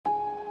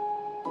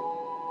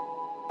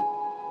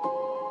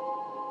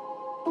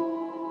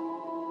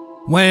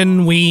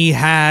When we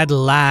had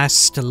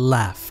last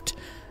left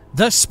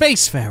the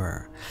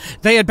Spacefarer,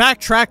 they had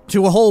backtracked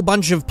to a whole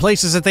bunch of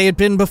places that they had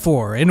been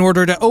before in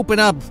order to open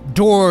up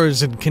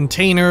doors and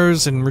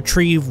containers and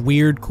retrieve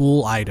weird,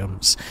 cool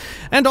items.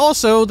 And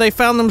also, they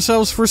found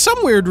themselves, for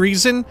some weird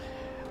reason,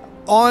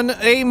 on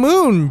a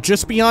moon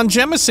just beyond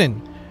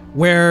Jemison,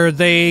 where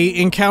they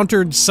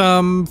encountered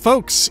some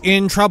folks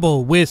in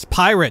trouble with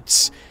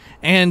pirates,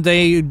 and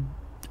they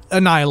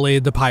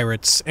annihilated the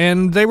pirates,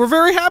 and they were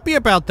very happy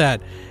about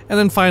that, and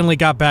then finally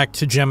got back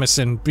to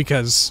Jemison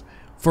because,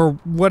 for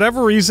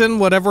whatever reason,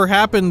 whatever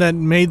happened that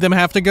made them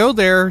have to go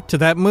there, to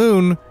that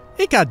moon,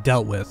 it got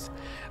dealt with.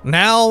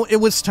 Now it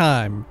was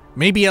time,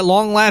 maybe at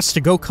long last,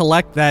 to go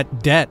collect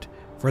that debt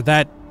for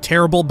that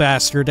terrible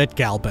bastard at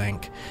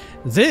Galbank.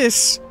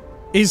 This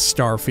is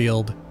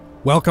Starfield.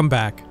 Welcome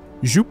back.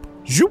 Zoop,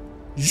 zoop,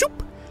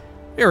 zoop.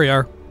 Here we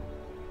are.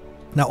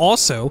 Now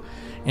also,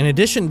 in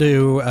addition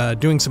to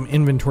doing some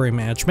inventory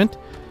management,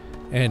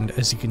 and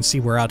as you can see,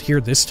 we're out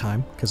here this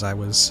time, because I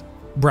was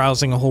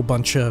browsing a whole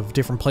bunch of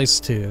different places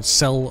to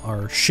sell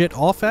our shit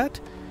off at.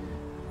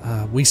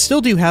 We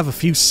still do have a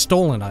few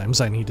stolen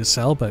items I need to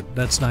sell, but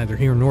that's neither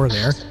here nor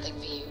there.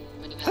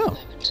 Oh.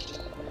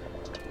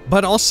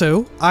 But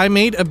also, I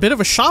made a bit of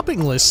a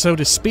shopping list, so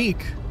to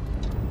speak,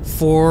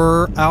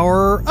 for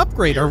our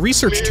upgrade, our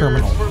research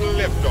terminal.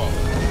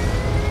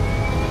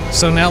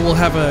 So now we'll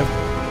have a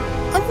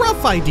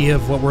rough idea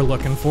of what we're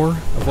looking for,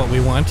 of what we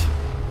want.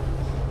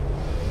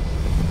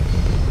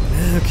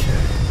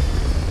 Okay.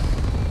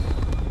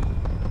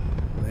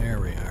 There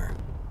we are.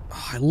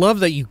 Oh, I love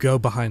that you go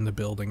behind the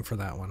building for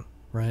that one,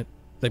 right?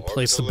 They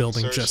place the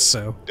building just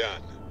so.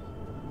 Done.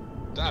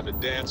 Time to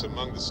dance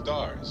among the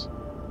stars.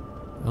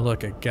 Oh,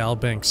 look, a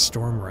Galbank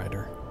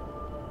Stormrider.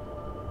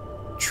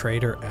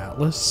 Trader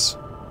Atlas?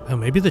 Oh,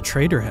 maybe the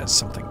trader has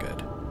something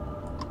good.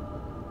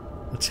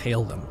 Let's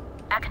hail them.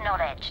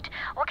 Acknowledged.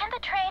 What can the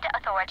Trade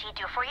Authority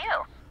do for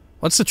you?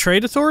 What's the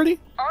Trade Authority?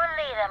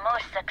 Only the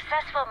most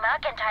successful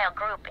mercantile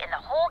group in the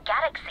whole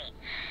galaxy.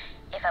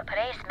 If a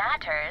place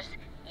matters,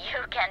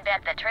 you can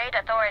bet the Trade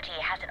Authority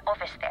has an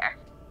office there.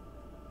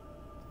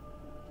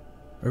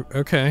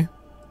 Okay.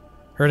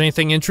 Heard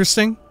anything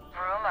interesting?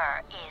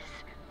 Rumor is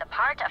the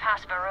part of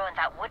House Varun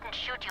that wouldn't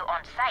shoot you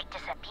on sight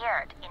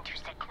disappeared into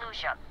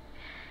seclusion.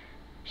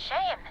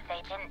 Shame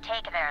they didn't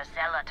take their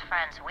zealot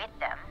friends with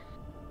them.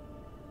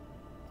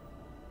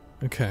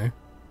 Okay.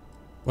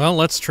 Well,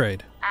 let's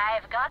trade.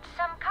 I've got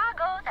some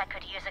cargo that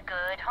could use a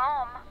good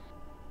home.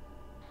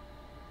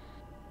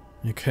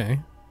 Okay.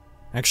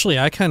 Actually,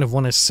 I kind of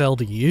want to sell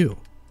to you.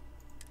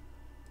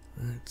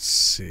 Let's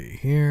see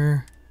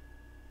here.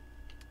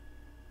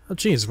 Oh,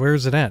 geez, where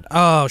is it at?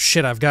 Oh,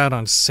 shit, I've got it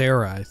on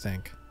Sarah, I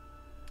think.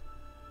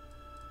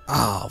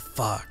 Oh,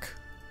 fuck.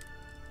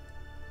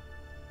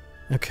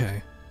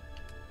 Okay.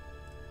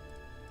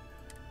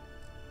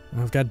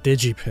 I've got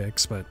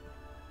Digipix, but...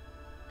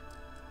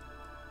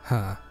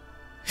 Huh.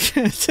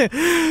 I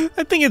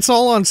think it's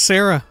all on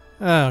Sarah.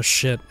 Oh,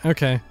 shit.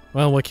 Okay.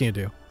 Well, what can you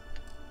do?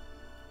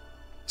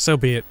 So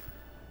be it.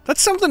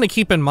 That's something to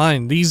keep in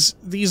mind. These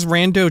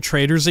rando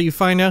traders that you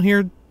find out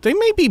here, they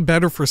may be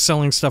better for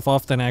selling stuff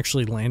off than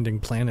actually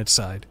landing planet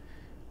side.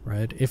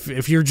 Right?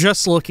 If you're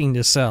just looking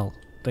to sell,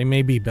 they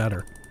may be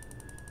better.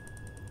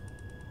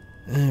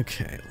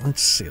 Okay,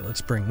 let's see.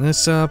 Let's bring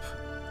this up.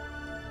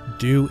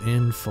 Due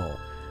in full.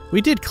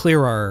 We did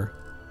clear our...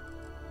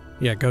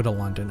 Yeah, go to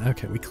London.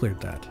 Okay, we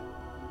cleared that.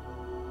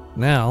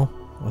 Now,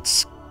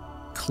 let's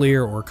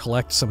clear or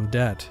collect some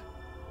debt.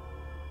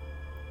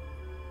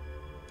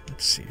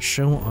 Let's see,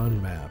 show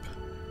on map.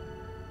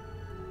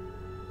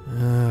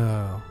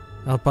 Oh,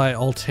 out by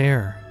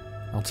Altair.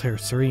 Altair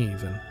 3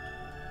 even.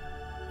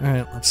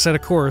 Alright, let's set a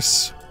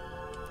course.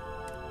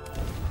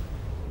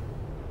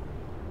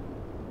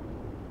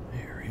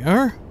 There we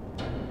are.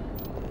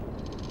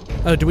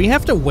 Oh, do we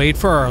have to wait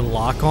for our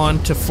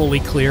lock-on to fully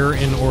clear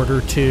in order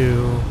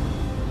to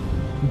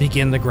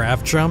begin the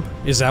grav jump?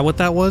 Is that what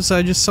that was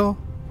I just saw?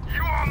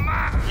 You are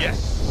mine.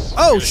 Yes.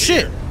 Oh,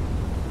 shit! Here.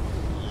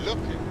 Look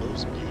at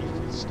those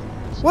beautiful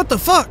stars. What the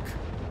fuck?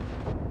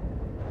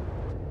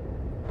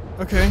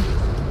 Okay.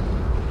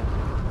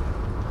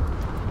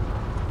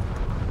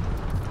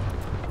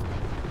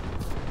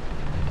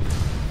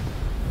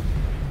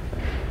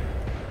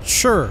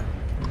 Sure.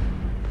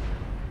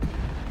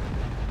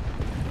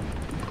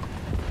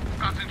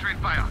 Concentrate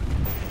fire.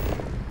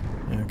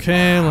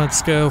 Okay,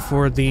 let's go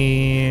for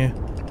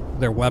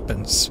their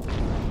weapons.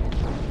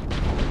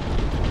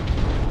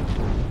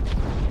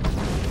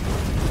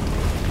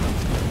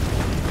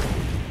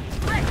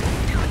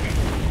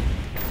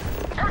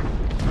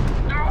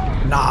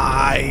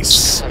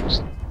 Nice.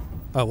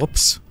 Oh,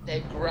 whoops. They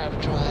grav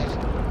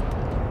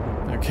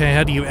drive. Okay,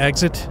 how do you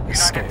exit?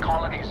 Escape. United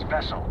Colony's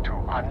vessel to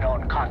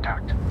unknown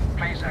contact.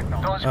 Please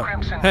acknowledge. Those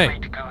Crimson hey.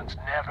 Fleet goons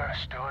never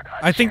stood a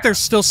I think chance. there's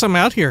still some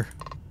out here.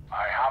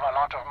 I have a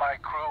lot of my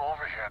crew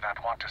over here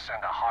that want to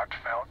send a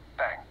heartfelt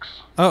thanks.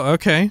 Oh,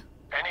 okay.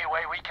 Any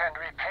way we can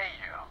repay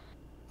you?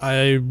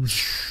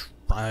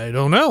 I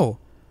don't know.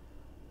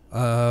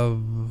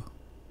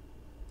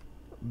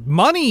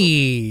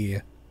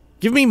 Money!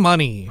 Give me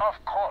money.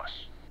 Of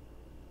course.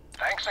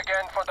 Thanks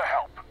again for the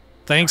help.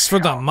 Thanks for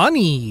the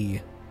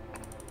money.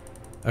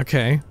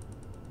 Okay.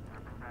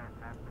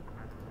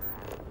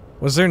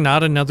 Was there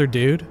not another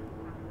dude?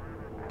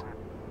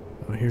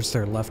 Oh, here's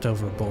their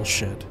leftover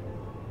bullshit.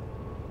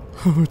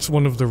 Oh, it's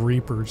one of the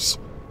Reapers.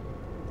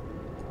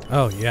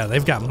 Oh yeah,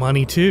 they've got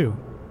money too.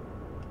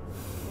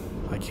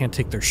 I can't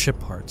take their ship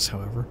parts,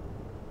 however.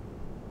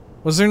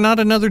 Was there not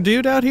another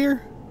dude out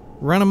here?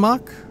 Run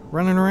amok?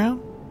 Running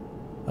around?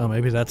 Oh,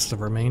 maybe that's the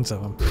remains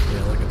of him.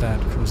 Yeah, look at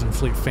that. Crimson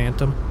Fleet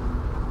Phantom.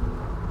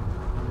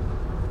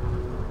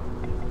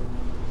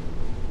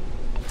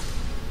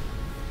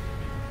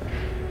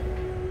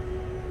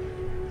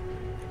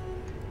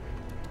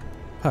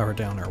 Power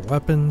down our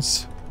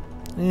weapons.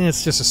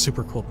 It's just a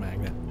super cool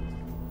magnet.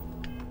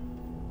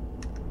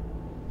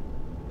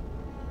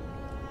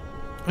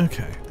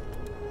 Okay.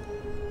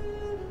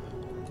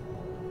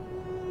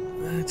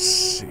 Let's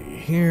see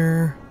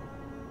here.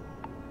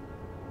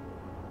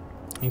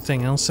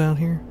 Anything else out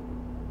here?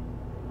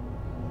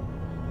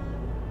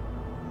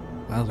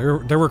 Wow,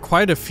 there were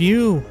quite a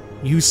few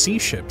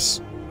UC ships.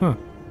 Huh.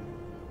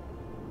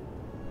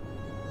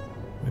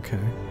 Okay.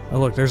 Oh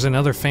look, there's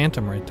another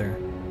Phantom right there.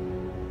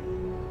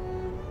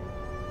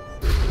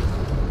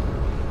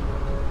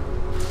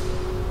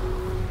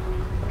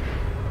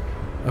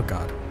 Oh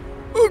god.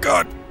 Oh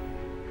god!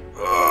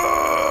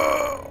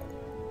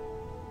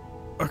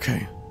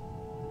 Okay.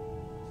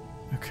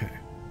 Okay.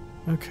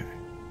 Okay.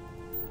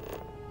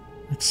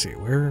 Let's see,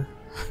 where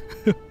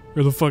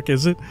the fuck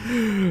is it?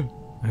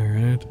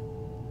 Alright.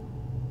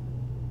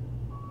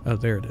 Oh,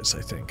 there it is,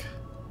 I think.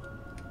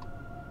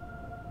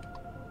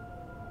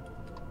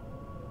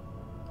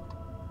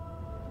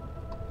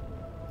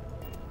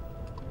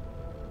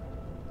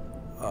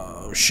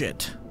 Oh,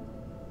 shit.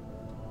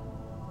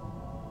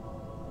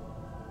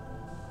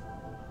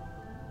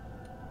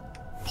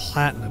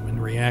 Platinum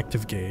and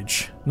reactive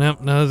gauge. Nope,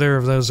 neither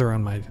of those are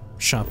on my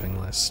shopping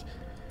list.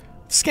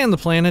 Let's scan the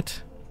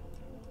planet.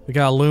 We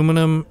got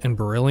aluminum and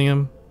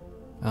beryllium.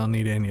 I don't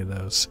need any of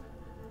those.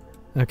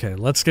 Okay,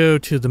 let's go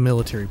to the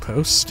military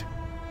post.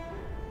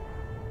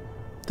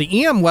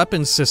 The EM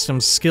weapon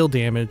system's skill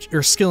damage,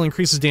 or skill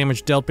increases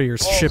damage dealt by your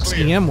ship's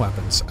clear. EM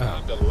weapons.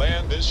 Time to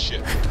land this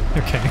ship.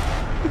 Okay.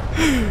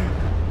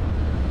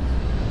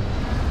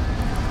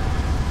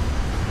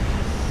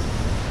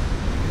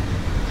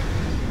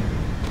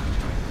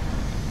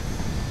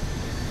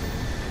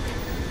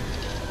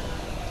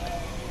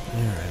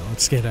 Alright,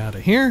 let's get out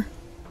of here.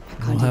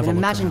 I can't even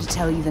imagine to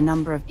tell you the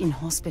number of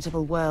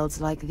inhospitable worlds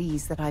like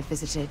these that I've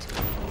visited.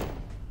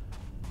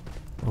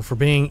 Well, for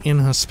being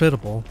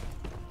inhospitable,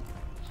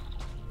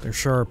 there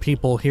sure are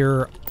people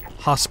here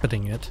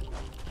hospiting it.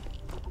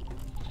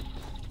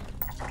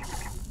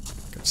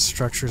 Got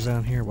structures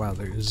out here. Wow, it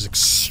is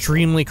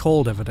extremely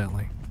cold,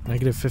 evidently.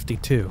 Negative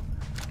 52.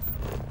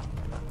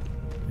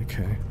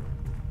 Okay.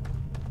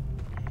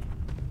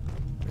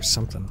 There's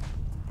something.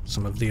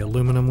 Some of the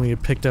aluminum we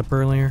had picked up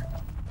earlier.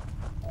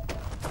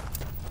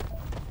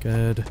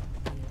 Good.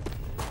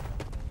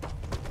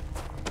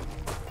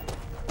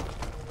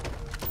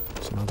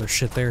 Some other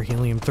shit there,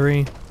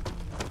 helium-3.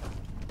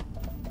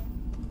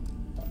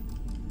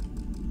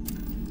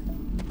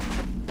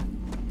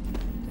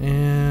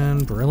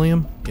 And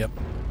beryllium? Yep.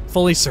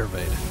 Fully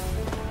surveyed.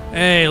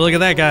 Hey, look at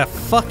that, got a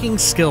fucking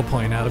skill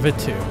point out of it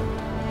too.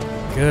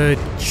 Good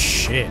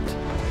shit.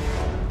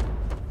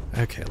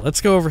 Okay, let's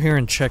go over here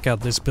and check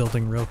out this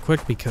building real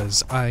quick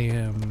because I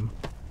am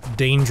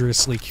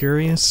dangerously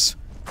curious.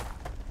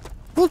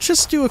 We'll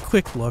just do a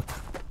quick look.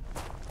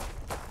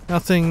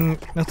 Nothing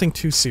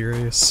too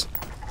serious.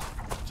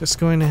 Just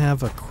going to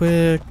have a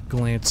quick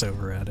glance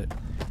over at it.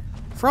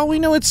 For all we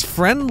know, it's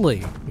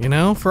friendly, you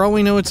know? For all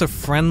we know, it's a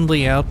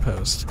friendly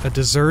outpost. A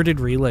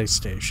deserted relay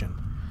station.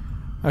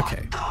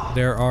 Okay,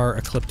 there are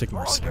ecliptic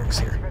mercenaries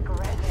here.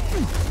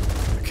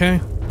 Okay.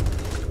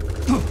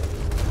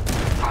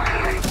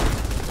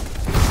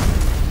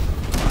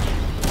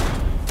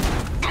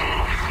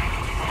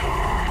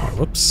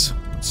 Whoops.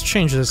 Let's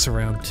change this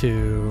around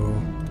to...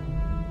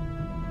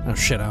 Oh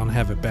shit, I don't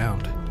have it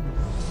bound.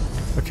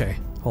 Okay,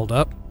 hold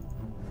up.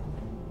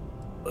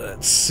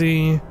 Let's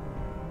see.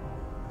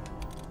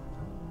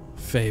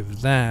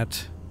 Fave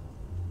that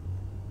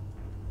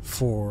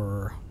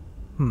for...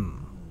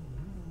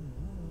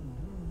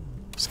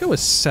 Let's go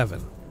with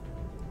 7.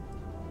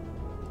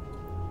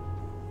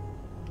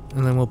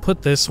 And then we'll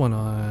put this one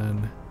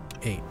on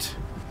 8.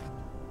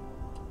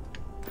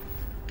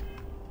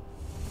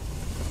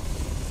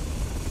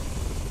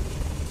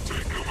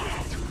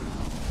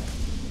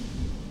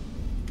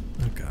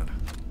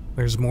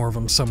 There's more of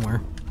them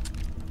somewhere.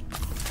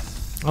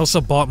 I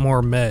also bought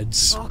more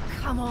meds. Oh,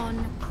 come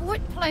on.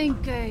 Quit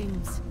playing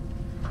games.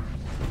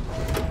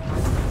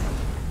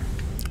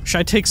 Should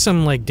I take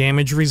some, like,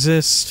 damage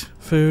resist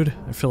food?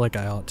 I feel like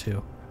I ought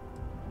to.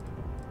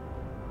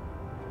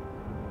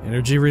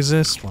 Energy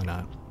resist? Why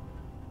not?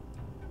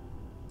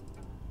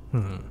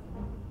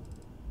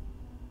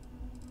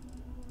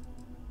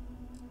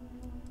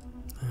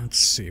 Let's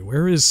see,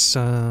 where is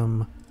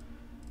some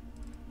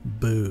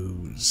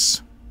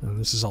booze? Oh,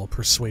 this is all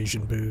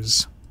persuasion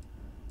booze.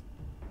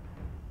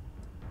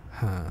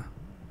 Huh.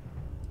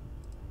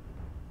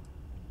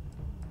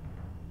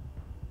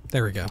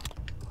 There we go.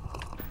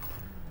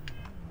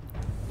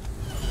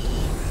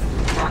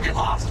 Target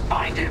lost.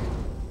 Find him.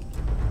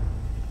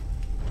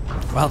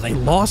 Wow, they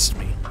lost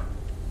me.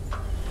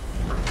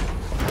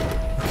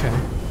 Okay.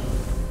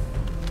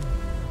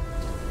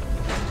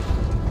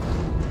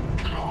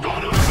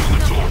 Got us on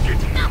the target.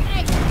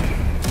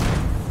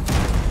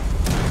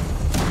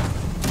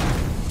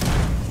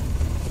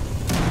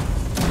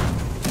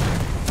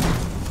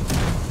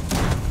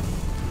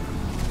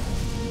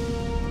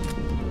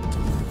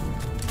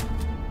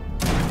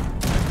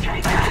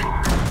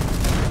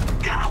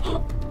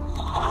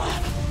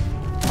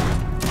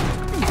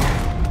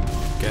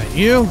 Got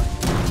you.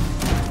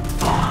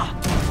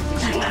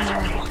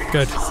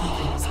 Good.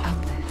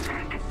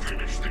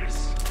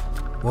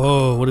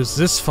 Whoa, what is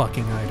this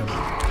fucking item?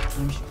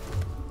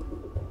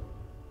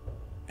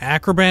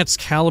 Acrobat's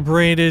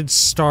calibrated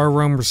Star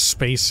Roamer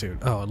spacesuit.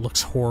 Oh, it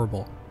looks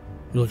horrible.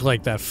 You look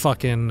like that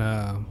fucking,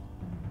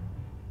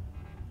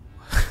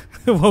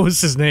 what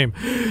was his name?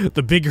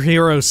 The Big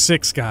Hero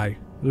 6 guy.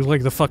 You look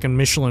like the fucking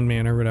Michelin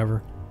Man or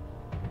whatever.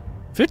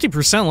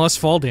 50% less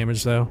fall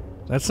damage, though.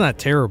 That's not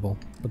terrible,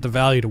 but the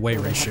value to weight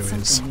ratio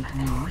is.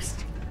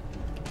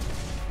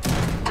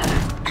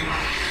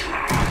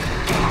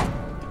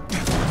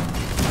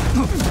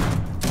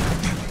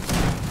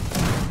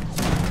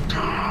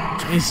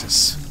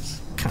 Jesus.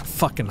 It's kind of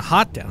fucking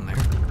hot down there.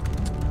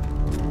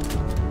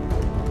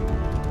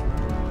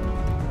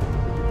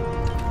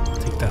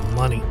 Take that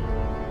money.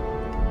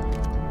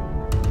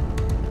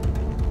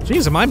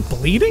 Jeez, am I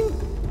bleeding?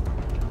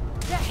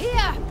 They're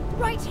here!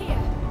 Right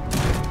here!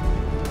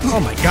 Oh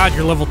my god,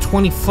 you're level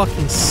 20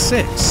 fucking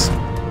 6.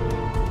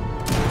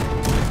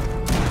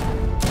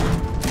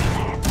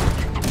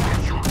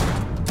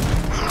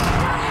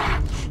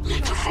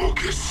 Need to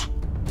focus.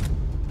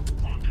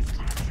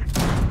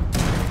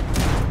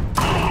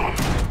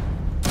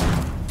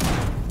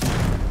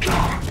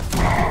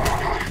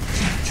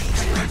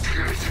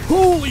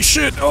 Holy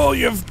shit! Oh,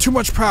 you have too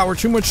much power,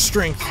 too much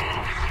strength.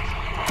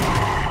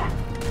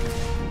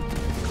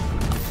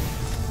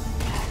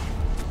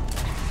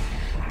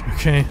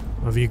 Okay,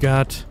 what have you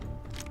got?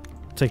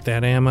 Take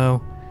that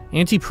ammo.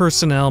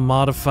 Anti-personnel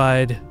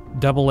modified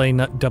AA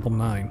double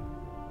 9.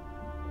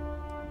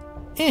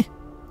 Eh.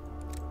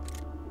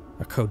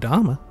 A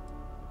Kodama.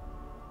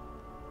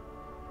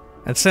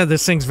 That said,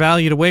 this thing's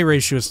value to weight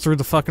ratio is through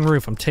the fucking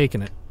roof. I'm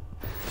taking it.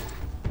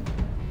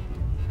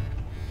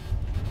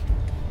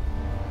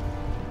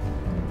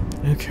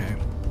 Okay.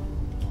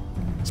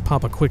 Let's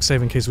pop a quick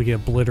save in case we get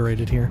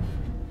obliterated here.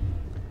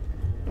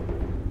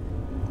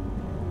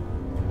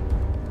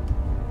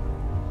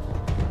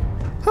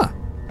 Huh.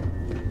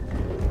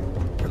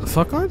 Where the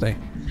fuck are they?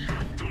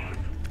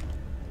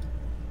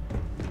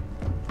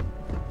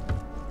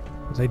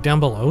 Are they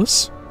down below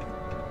us?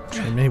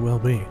 They may well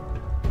be. Are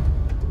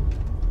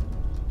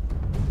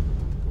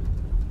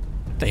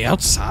they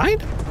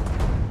outside?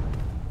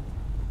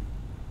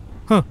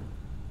 Huh.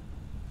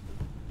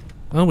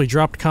 Well, we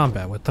dropped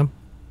combat with them.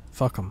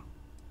 Fuck them.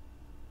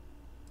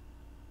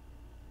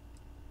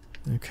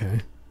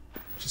 Okay.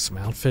 Just some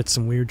outfits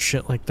and weird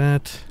shit like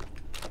that.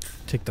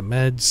 Take the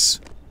meds.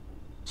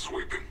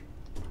 Sweeping.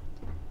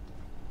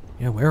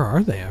 Yeah, where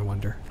are they, I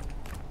wonder?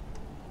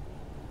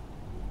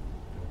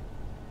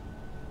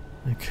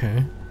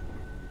 Okay.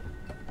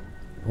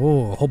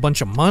 Oh, a whole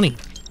bunch of money.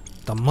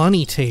 The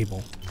money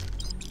table.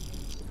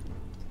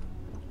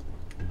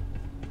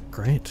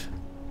 Great.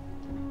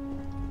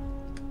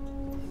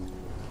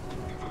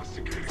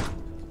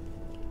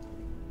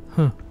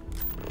 Huh.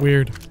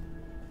 Weird.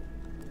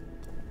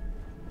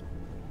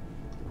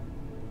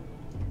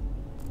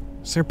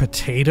 Is there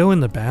potato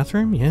in the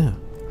bathroom? Yeah.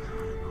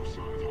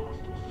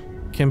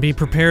 Can be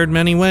prepared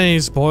many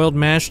ways. Boiled,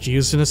 mashed,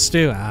 used in a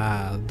stew.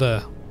 Ah,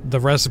 the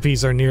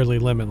recipes are nearly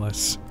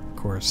limitless, of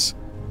course.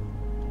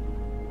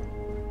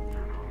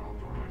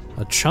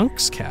 A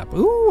chunks cap.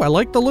 Ooh, I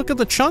like the look of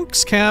the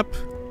chunks cap.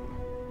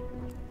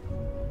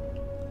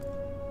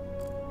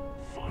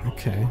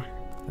 Okay.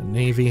 A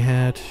Navy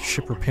hat,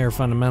 ship repair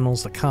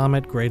fundamentals, the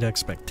Comet, Great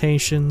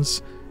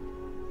Expectations,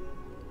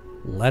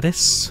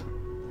 lettuce.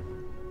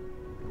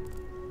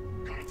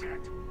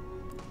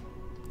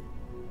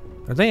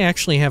 Are they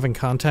actually having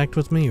contact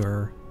with me,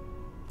 or?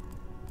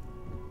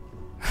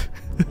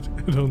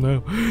 I don't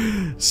know.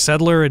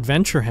 Settler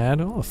Adventure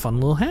hat. Oh, a fun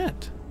little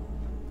hat.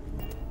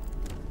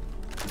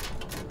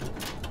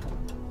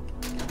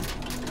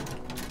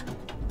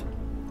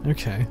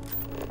 Okay.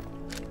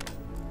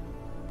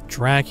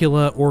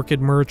 Dracula,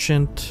 Orchid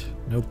Merchant,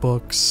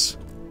 notebooks,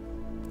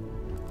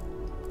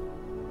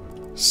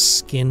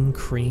 skin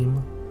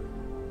cream,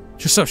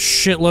 just a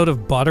shitload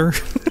of butter.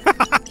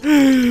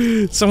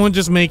 Someone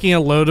just making a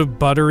load of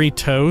buttery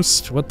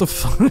toast. What the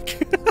fuck?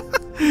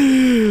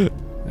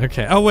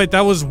 Okay. Oh wait,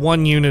 that was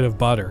 1 unit of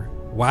butter.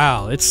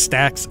 Wow, it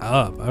stacks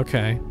up.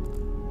 Okay.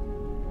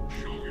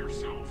 Show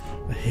yourself.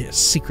 A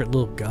secret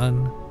little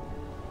gun.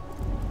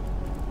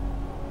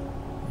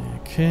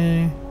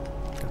 Okay.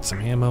 Got some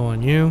ammo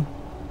on you.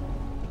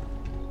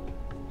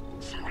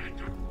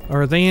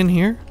 Are they in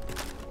here?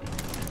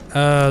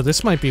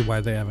 This might be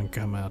why they haven't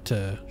come out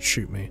to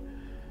shoot me.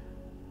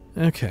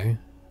 Okay.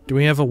 Do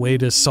we have a way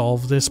to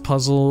solve this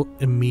puzzle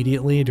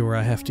immediately, or do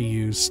I have to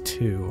use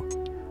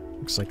 2?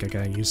 Looks like I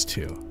gotta use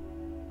 2.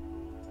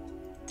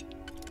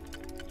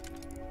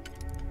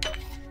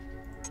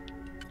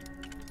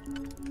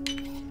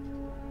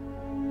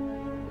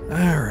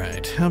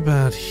 Alright, how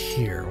about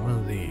here? One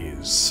of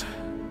these.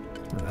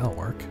 Oh, that'll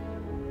work.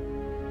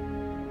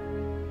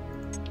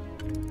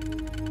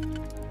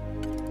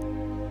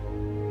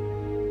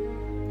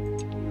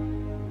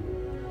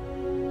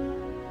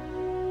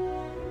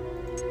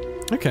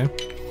 Okay.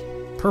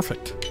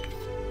 Perfect.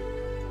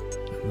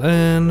 And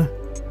then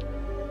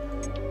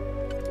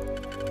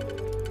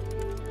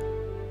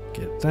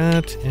get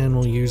that, and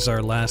we'll use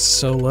our last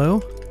solo.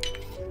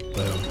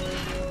 Boom.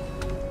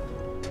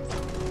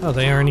 Oh,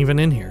 they aren't even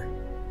in here.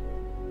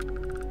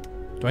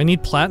 Do I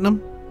need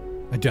platinum?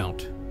 I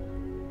don't.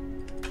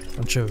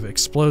 Bunch of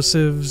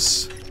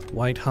explosives,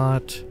 white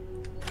hot,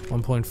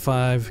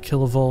 1.5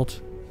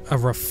 kilovolt. A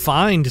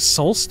refined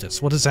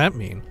solstice, what does that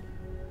mean?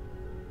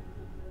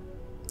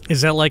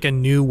 Is that like a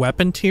new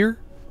weapon tier?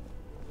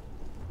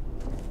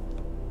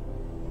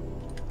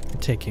 I'm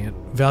taking it.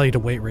 Value to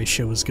weight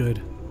ratio is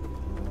good.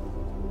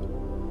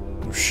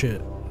 Oh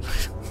shit.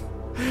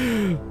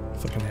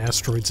 Fucking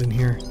asteroids in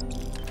here.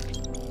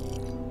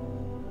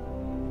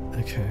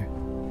 Okay.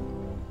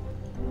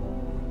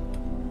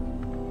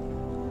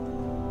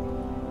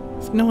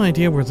 I have no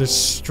idea where this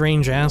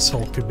strange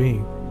asshole could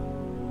be.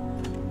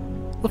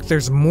 Look,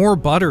 there's more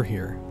butter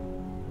here.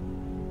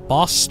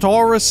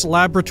 Bostaurus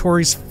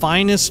Laboratories'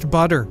 finest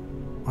butter.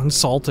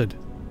 Unsalted.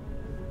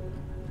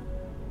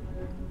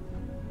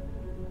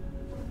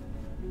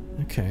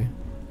 Okay.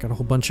 Got a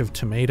whole bunch of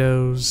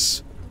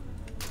tomatoes.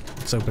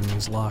 Let's open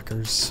these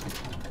lockers.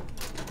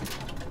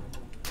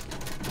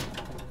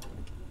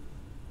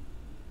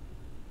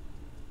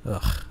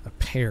 Ugh, a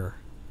pear.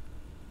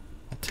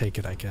 I'll take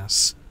it, I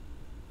guess.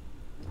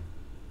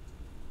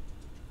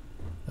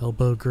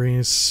 Elbow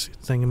grease,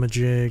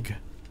 thingamajig.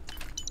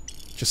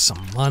 Just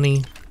some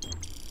money.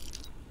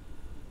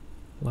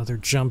 Leather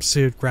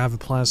jumpsuit,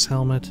 Graviplast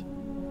helmet.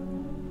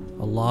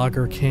 A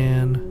lager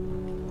can.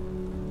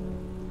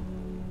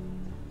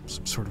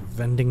 Some sort of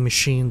vending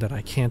machine that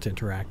I can't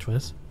interact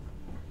with.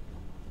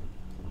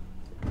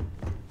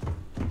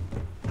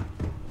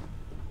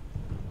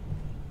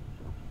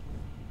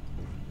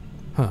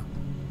 Huh.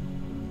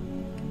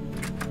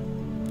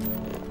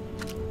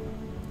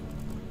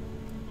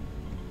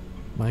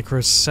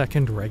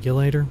 Microsecond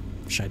regulator?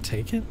 Should I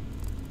take it?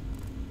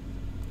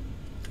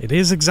 It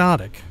is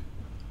exotic.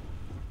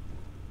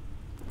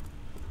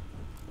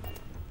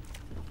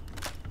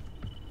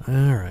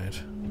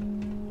 Alright.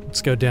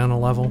 Let's go down a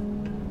level.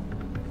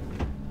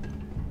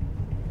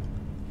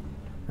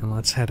 And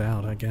let's head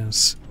out, I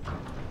guess. I'm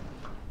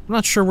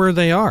not sure where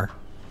they are.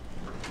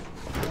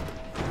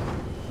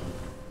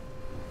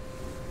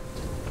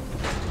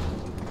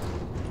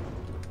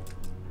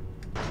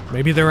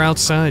 Maybe they're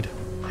outside,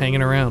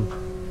 hanging around.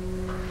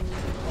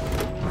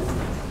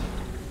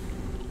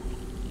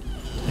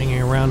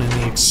 Hanging around in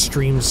the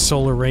extreme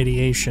solar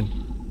radiation.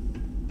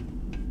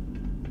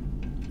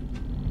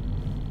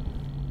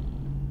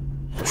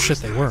 Oh shit,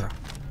 they were.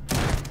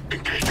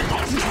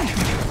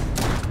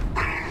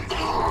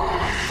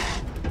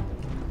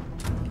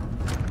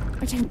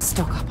 I don't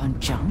stock up on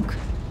junk.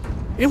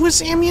 It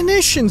was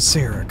ammunition,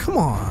 Sarah. Come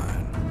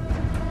on.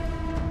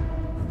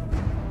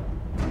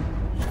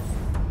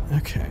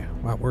 Okay.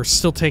 Wow, we're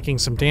still taking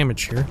some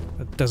damage here.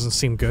 That doesn't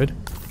seem good.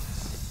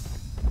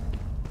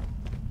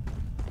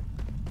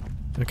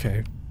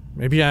 Okay.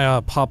 Maybe I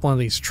pop one of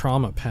these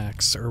trauma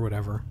packs or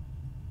whatever.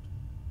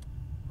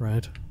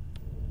 Right.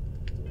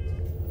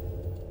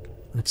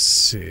 Let's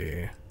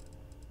see.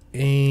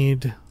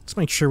 Aid. Let's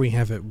make sure we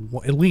have it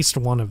at least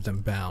one of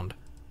them bound.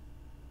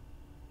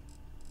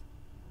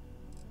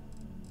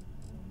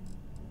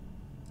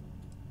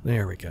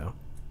 There we go.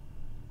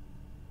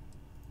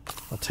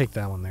 I'll take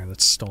that one there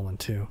that's stolen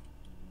too.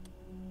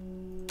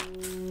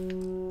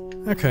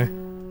 Okay.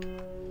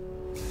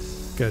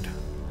 Good.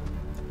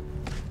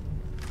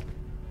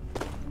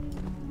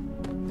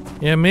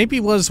 Yeah, maybe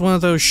it was one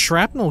of those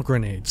shrapnel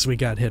grenades we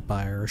got hit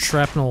by, or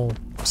shrapnel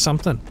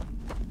something.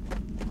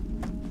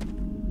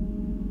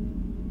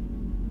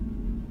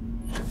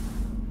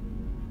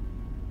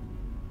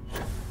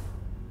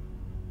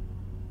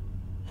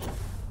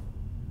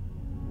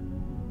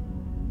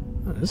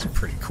 Oh, this is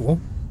pretty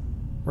cool.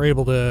 We're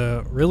able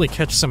to really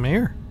catch some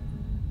air.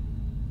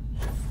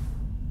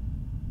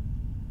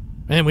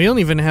 And we don't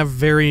even have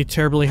very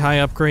terribly high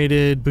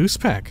upgraded boost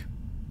pack.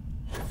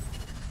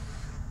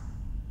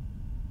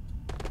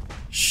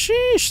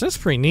 Sheesh, that's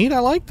pretty neat. I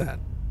like that.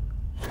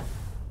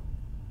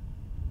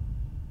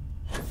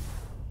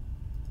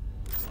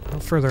 How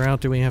further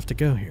out do we have to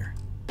go here?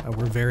 Oh,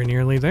 we're very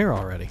nearly there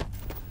already.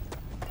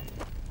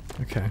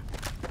 Okay.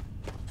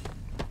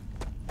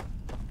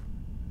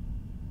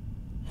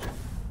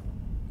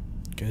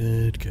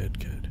 Good, good,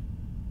 good.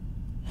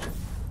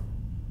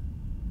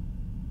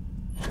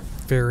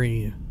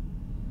 Very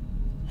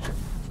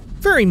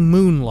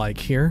moon-like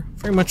here.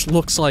 Very much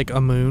looks like a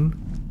moon.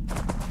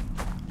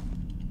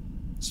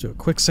 Let's do a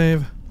quick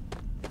save.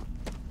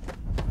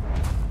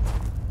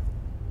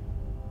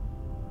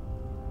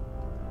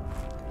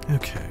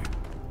 Okay.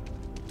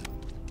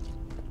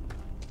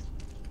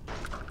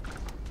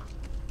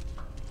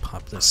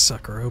 Pop this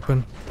sucker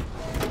open.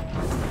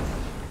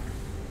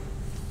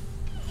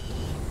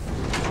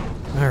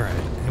 Alright,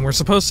 and we're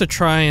supposed to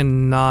try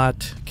and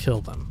not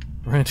kill them,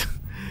 right?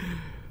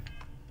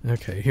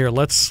 Okay, here,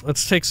 let's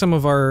take some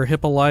of our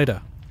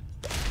Hippolyta.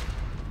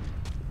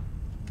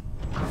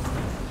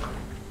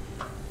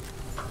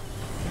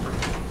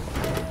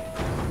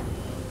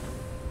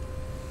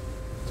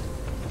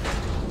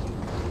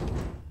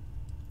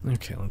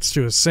 Okay, let's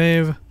do a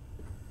save.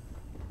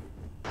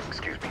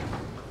 Excuse me.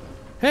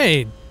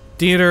 Hey,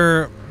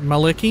 Dieter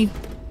Maliki?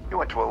 You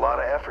went to a lot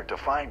of effort to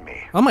find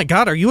me. Oh my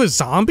god, are you a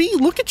zombie?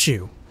 Look at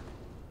you.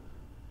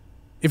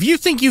 If you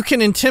think you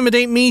can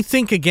intimidate me,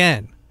 think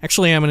again.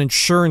 Actually, I'm an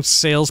insurance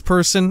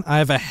salesperson. I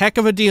have a heck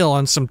of a deal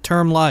on some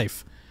term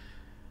life.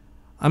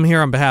 I'm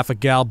here on behalf of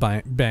Gal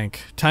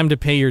Bank. Time to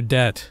pay your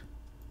debt.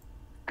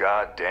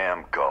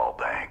 Goddamn Gall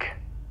Bank.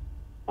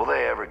 Will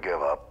they ever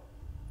give up?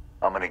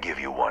 I'm gonna give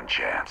you one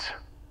chance.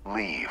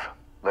 Leave.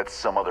 Let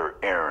some other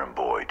errand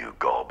boy do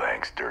Gall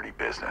Bank's dirty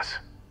business.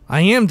 I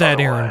am that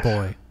errand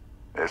boy.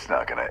 It's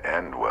not gonna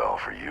end well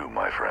for you,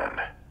 my friend.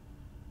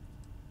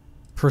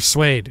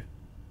 Persuade.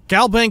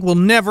 Gal Bank will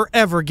never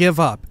ever give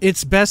up.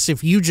 It's best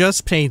if you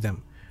just pay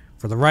them.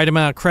 For the right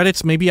amount of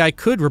credits, maybe I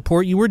could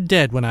report you were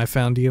dead when I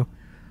found you.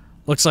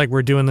 Looks like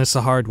we're doing this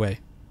the hard way.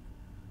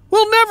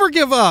 We'll never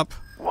give up!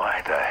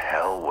 Why the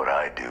hell would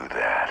I do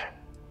that?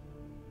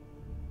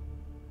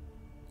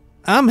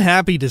 I'm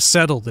happy to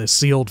settle this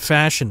the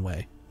old-fashioned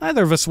way.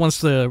 Neither of us wants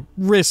to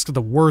risk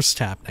the worst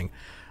happening.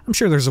 I'm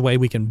sure there's a way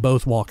we can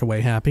both walk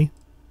away happy.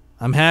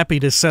 I'm happy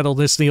to settle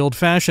this the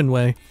old-fashioned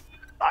way.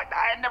 I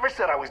never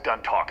said I was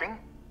done talking.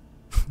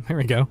 There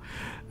we go.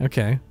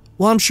 Okay.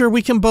 Well, I'm sure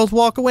we can both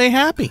walk away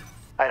happy.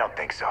 I don't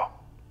think so.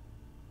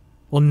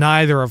 Well,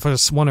 neither of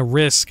us want to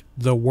risk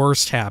the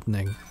worst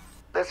happening.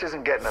 This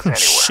isn't getting us anywhere.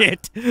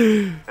 Shit.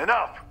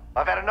 Enough.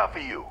 I've had enough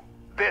of you.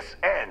 This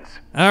ends.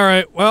 All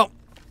right, well.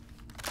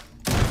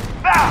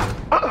 Ah!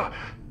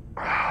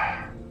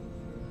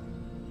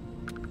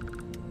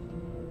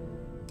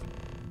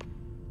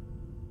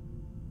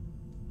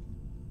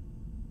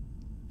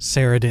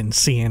 Sarah didn't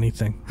see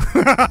anything.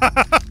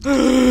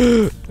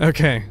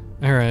 Okay,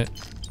 alright.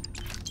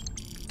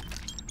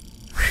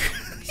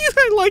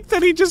 I like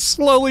that he just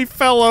slowly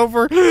fell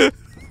over.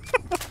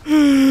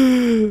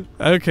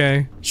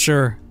 Okay,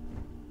 sure.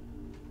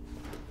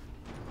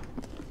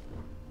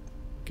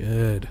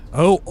 Good.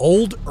 Oh,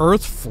 old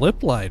Earth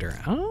flip lighter.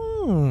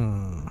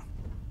 Oh.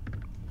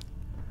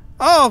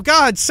 Oh,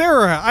 God,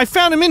 Sarah, I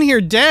found him in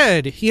here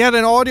dead. He had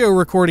an audio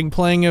recording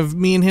playing of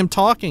me and him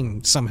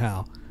talking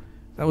somehow.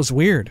 That was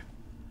weird.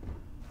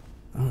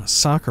 Oh, a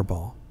soccer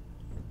ball.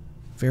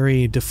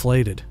 Very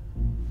deflated.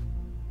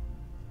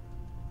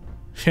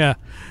 Yeah,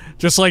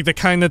 just like the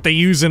kind that they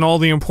use in all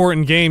the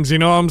important games, you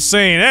know what I'm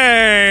saying?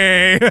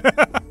 Hey!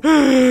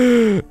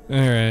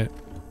 Alright.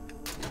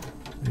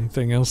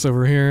 Anything else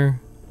over here?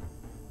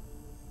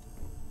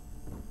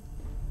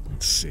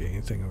 Let's see,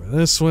 anything over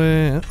this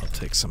way? I'll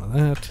take some of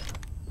that.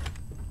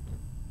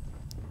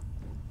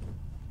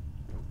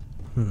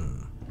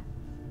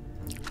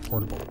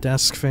 Portable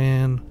desk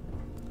fan.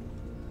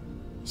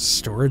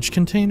 Storage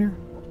container.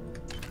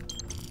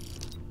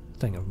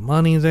 Thing of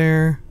money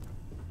there.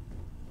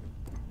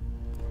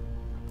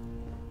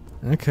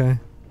 Okay.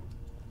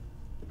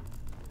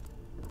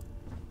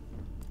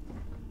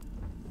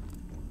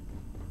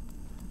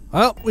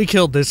 Well, we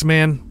killed this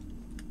man.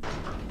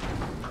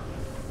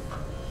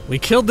 We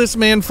killed this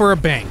man for a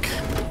bank.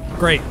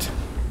 Great.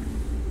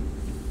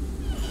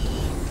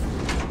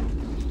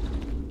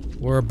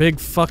 We're a big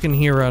fucking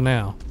hero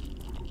now.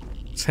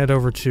 Let's head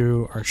over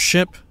to our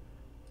ship.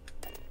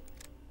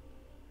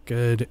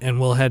 Good, and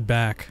we'll head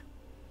back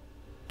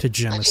to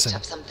Jemison. I picked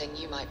up something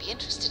you might be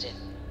interested in.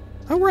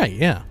 Oh, right,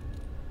 yeah.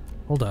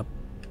 Hold up.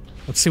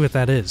 Let's see what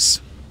that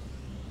is.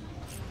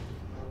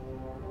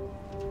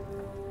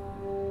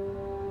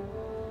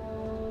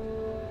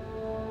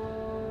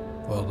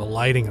 Well, the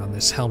lighting on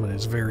this helmet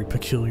is very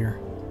peculiar.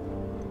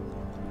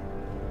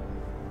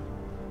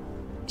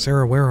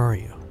 Sarah, where are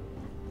you?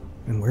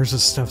 And where's the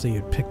stuff that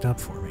you'd picked up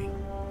for me?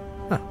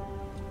 Huh.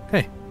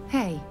 Hey.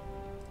 Hey.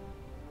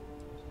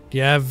 Do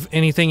you have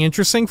anything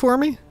interesting for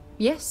me?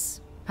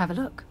 Yes. Have a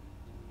look.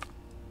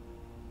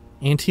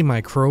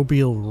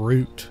 Antimicrobial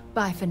root.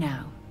 Bye for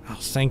now. Oh,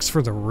 thanks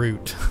for the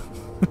root.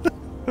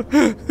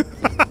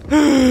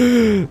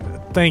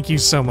 Thank you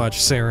so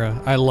much, Sarah.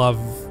 I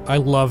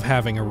love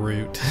having a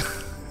root.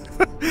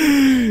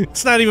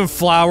 It's not even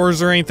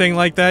flowers or anything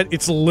like that.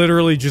 It's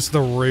literally just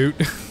the root.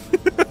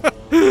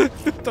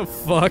 What the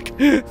fuck?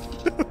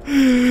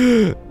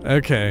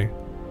 Okay.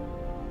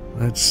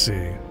 Let's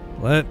see.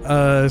 Let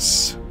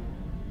us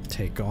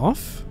Take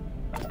off.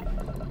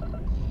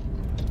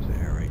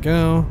 There we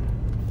go.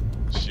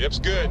 Ship's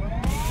good.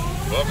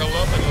 Buckle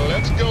up and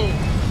let's go.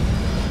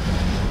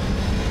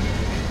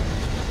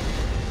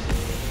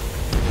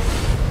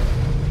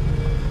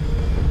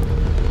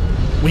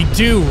 We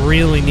do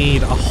really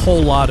need a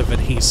whole lot of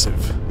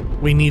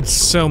adhesive. We need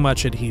so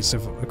much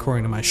adhesive,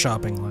 according to my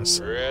shopping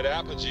list. Red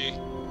apogee,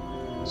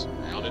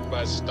 surrounded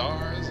by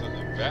stars and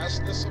the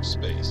vastness of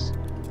space.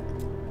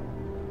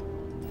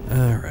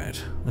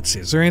 Alright, let's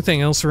see. Is there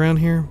anything else around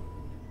here?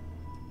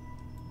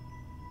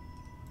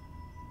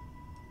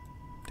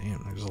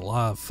 Damn, there's a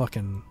lot of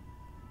fucking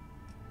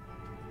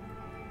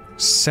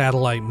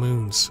satellite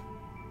moons.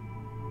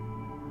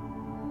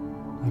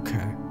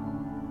 Okay.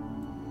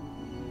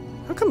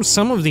 How come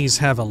some of these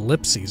have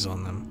ellipses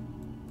on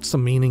them? What's the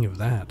meaning of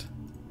that?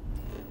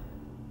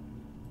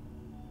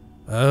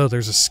 Oh,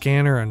 there's a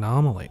scanner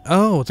anomaly.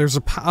 Oh, there's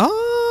a...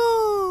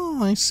 Oh,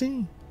 I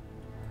see.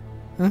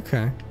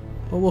 Okay.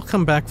 Well, we'll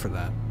come back for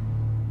that.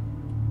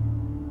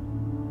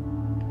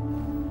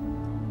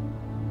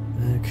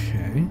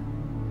 Okay.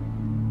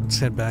 Let's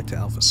head back to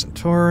Alpha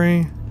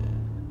Centauri.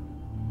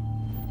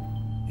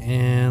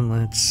 And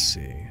let's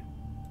see.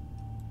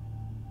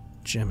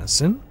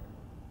 Jemison.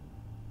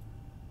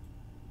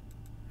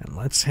 And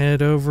let's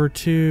head over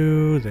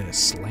to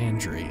this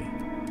Landry.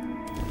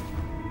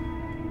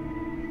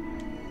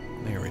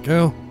 There we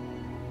go.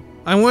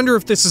 I wonder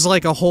if this is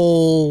like a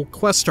whole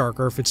quest arc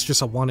or if it's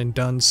just a one and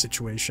done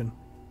situation.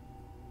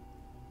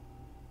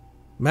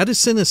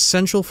 Medicine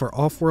essential for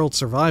off-world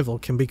survival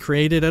can be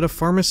created at a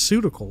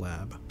pharmaceutical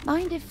lab.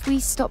 Mind if we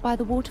stop by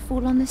the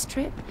waterfall on this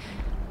trip?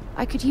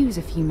 I could use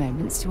a few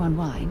moments to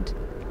unwind.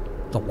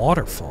 The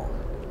waterfall.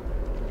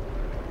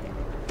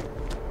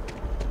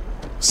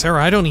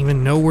 Sarah, I don't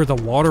even know where the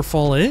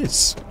waterfall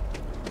is.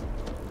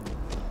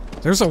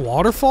 There's a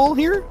waterfall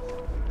here?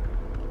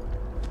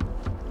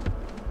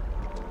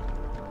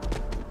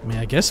 I mean,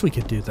 I guess we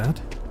could do that.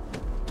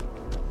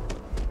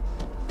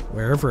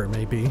 Wherever it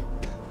may be.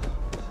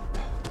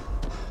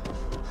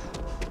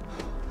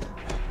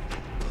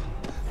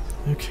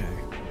 Okay.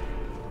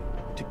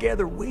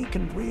 Together we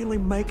can really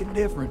make a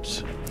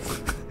difference.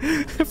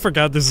 I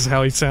forgot this is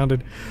how he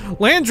sounded.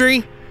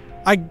 Landry!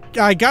 I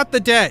got the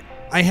debt.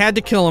 I had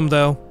to kill him,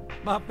 though.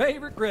 My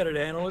favorite credit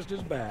analyst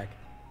is back.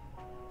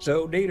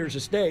 So Dieter's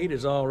estate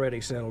has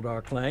already settled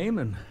our claim,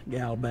 and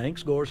Gal Bank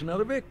scores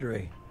another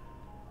victory.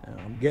 Now,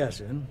 I'm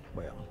guessing,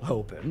 well,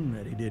 hoping,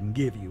 that he didn't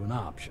give you an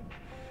option.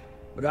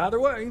 But either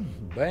way,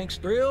 the bank's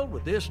thrilled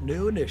with this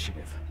new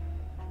initiative.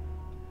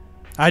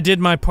 I did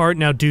my part,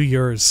 now do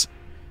yours.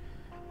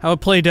 How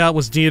it played out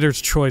was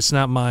Dieter's choice,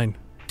 not mine.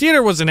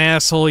 Dieter was an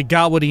asshole, he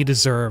got what he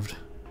deserved.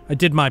 I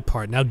did my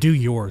part, now do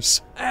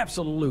yours.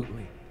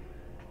 Absolutely.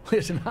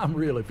 Listen, I'm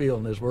really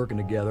feeling this working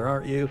together,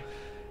 aren't you?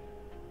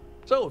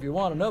 So if you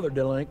want another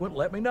delinquent,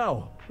 let me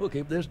know. We'll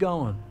keep this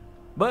going.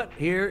 But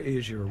here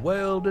is your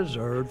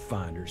well-deserved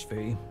finder's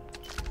fee.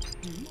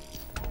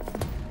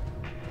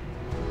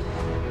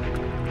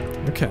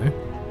 Okay.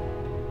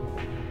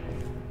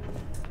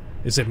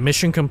 Is it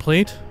mission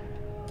complete?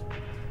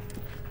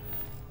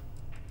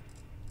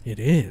 It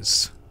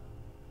is.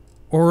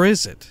 Or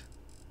is it?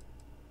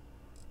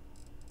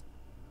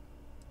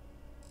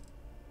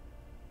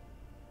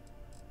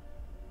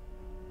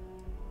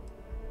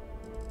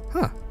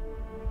 Huh.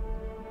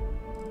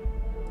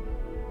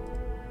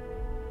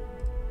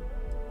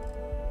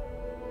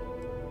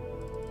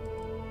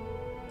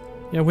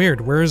 Yeah,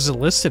 weird. Where is it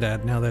listed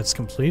at now that it's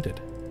completed?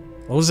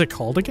 What was it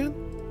called again?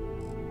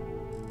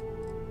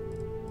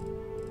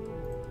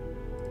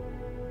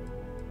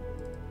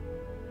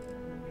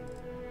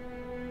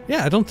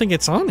 Yeah, I don't think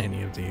it's on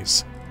any of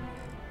these.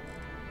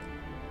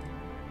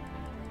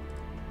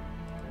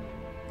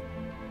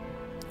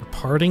 A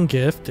parting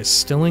gift,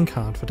 distilling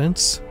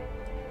confidence.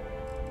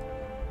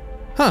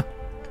 Huh.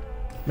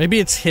 Maybe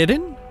it's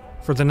hidden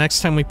for the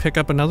next time we pick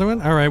up another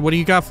one? Alright, what do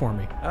you got for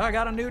me? I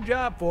got a new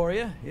job for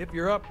you, if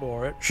you're up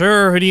for it.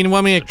 Sure, who do you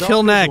want me to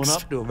kill next?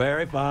 Went up to a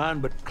very fine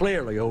but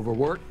clearly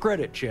overworked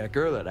credit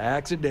checker that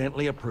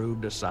accidentally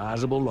approved a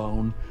sizable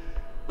loan,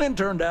 then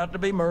turned out to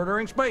be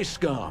murdering space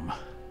scum.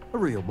 A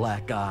real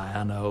black guy,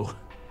 I know.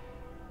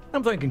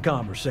 I'm thinking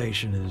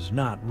conversation is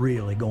not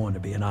really going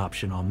to be an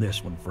option on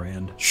this one,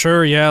 friend.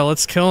 Sure, yeah,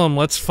 let's kill him.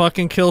 Let's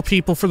fucking kill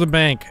people for the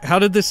bank. How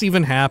did this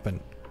even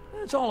happen?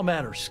 It's all a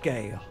matter of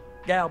scale.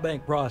 Gal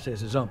Bank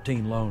processes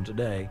umpteen loans a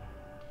day.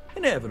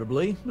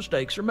 Inevitably,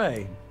 mistakes are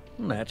made,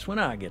 and that's when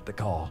I get the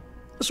call.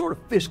 A sort of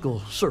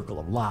fiscal circle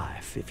of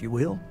life, if you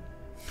will.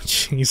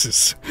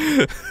 Jesus.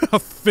 A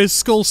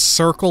fiscal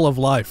circle of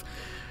life.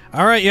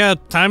 Alright, yeah,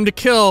 time to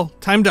kill.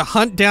 Time to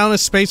hunt down a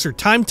spacer.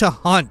 Time to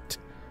hunt.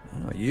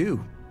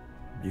 You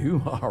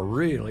are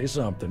really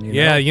something, you know?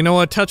 Yeah, you know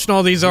what? Touching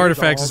all these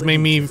artifacts has made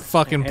me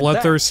fucking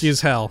bloodthirsty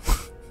as hell.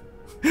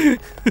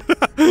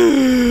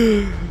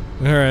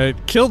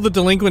 Alright, kill the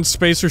delinquent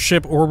spacer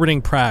ship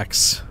orbiting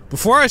Prax.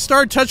 Before I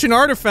started touching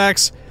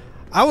artifacts,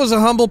 I was a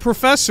humble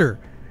professor.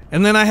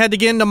 And then I had to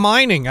get into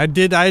mining. I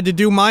had to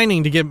do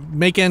mining to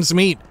make ends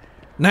meet.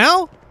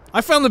 Now,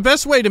 I found the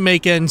best way to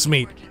make ends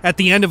meet. At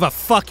the end of a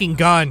fucking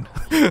gun.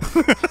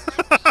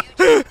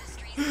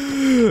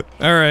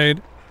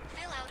 Alright.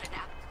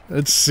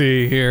 Let's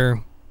see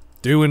here.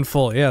 Do in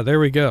full. Yeah, there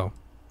we go.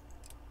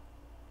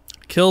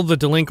 Kill the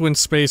delinquent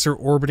spacer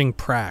orbiting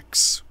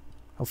Prax.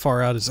 How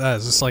far out is that?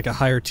 Is this like a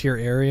higher tier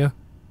area?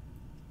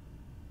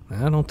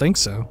 I don't think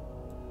so.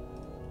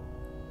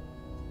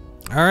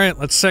 Alright,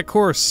 let's set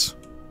course.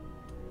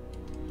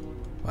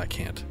 I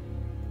can't.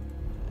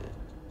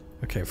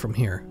 Okay, from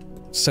here.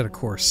 Set a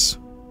course.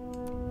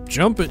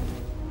 Jump it!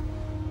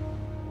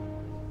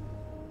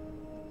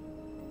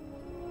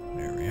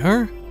 There we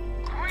are.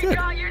 Good.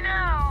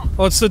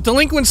 Oh, it's the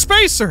delinquent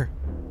spacer!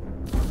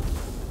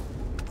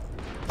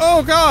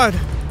 Oh god!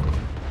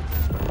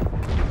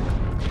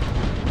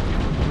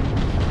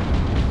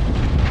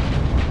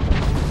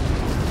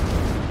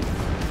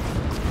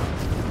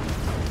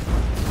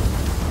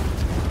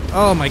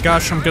 Oh my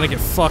gosh, I'm gonna get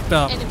fucked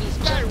up. Enemies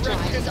jump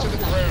drive is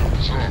offline.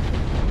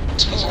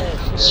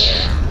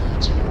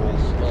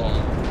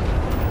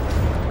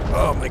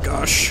 Oh my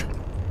gosh.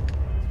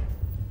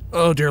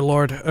 Oh dear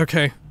lord,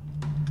 okay.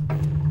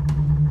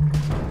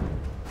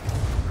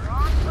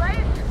 Wrong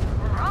place,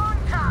 wrong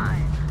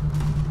time.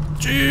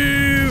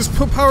 Jeez,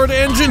 put power to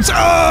engines.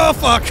 Oh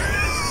fuck!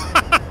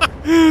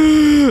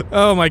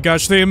 Oh my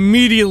gosh, they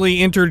immediately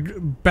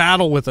entered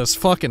battle with us.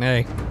 Fucking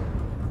A.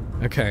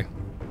 Okay,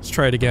 let's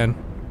try it again.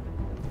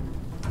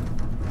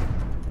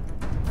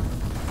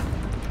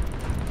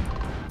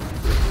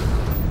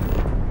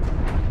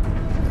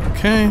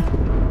 Okay.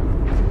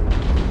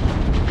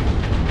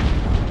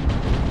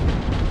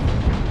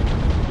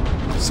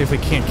 See if we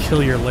can't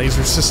kill your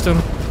laser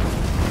system.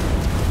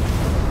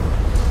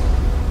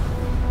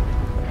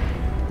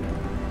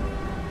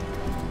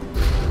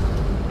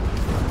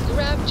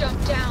 Grab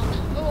jump down.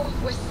 Oh,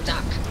 we're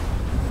stuck.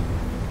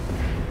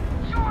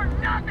 You're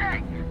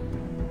nothing.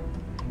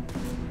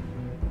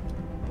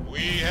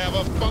 We have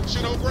a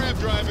functional grab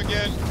drive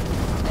again.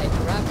 A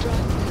grab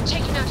drive?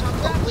 Taking out our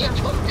grab drive. We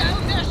took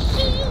down their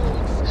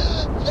shields.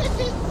 This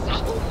is so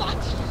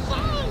much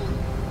fun.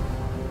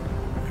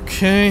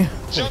 Okay.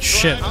 Oh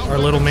shit, our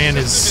little man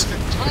is...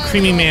 The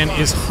creamy man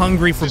is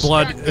hungry for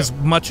blood as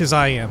much as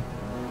I am.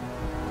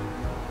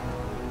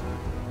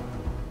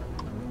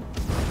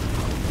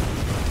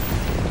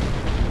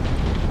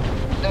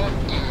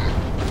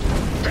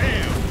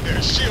 Bam!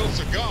 Their shields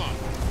are gone.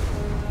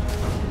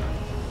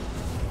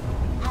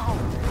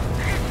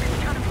 This is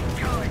gonna be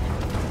good.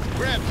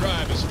 Grab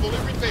drive is fully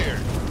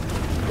repaired.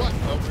 What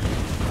over you?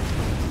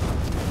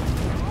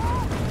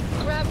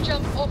 Grab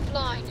jump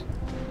offline.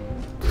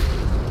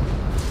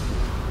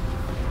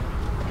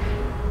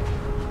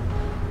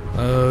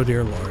 Oh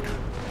dear lord.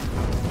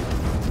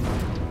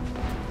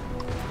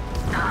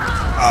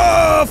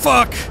 Oh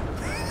fuck!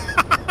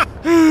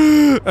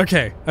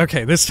 Okay,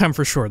 okay, this time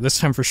for sure, this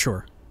time for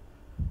sure.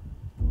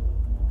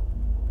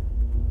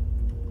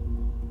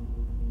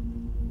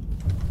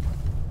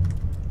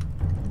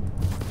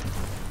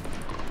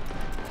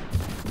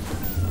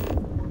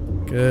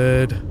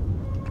 Good.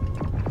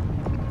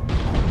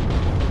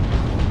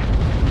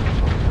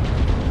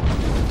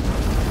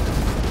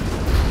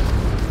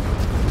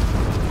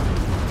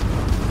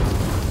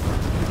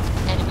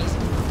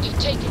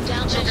 Taken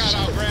down Took their out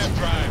our shields. grab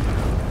drive.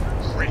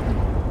 Great.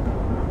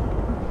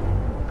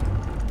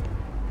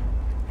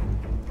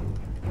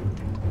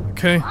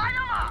 Okay.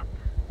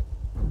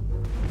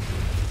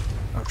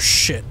 Oh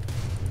shit.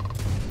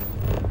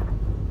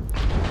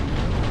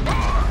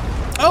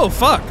 Oh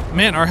fuck!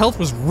 Man, our health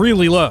was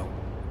really low.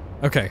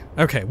 Okay,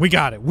 okay, we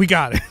got it, we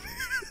got it.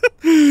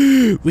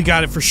 We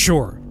got it for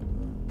sure.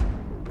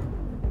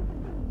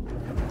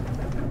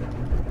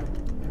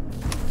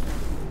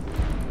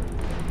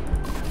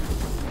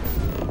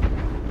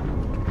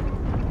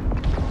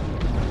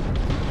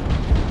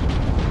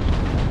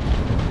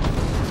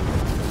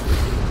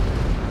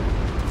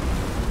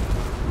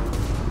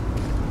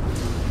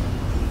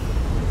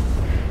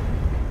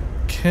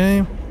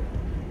 Okay.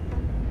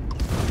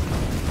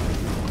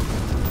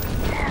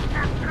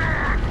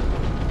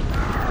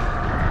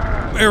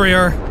 There we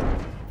are.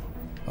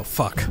 Oh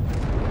fuck.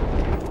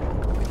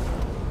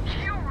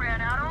 You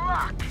ran out of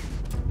luck.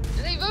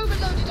 They've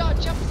overloaded our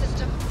jump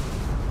system.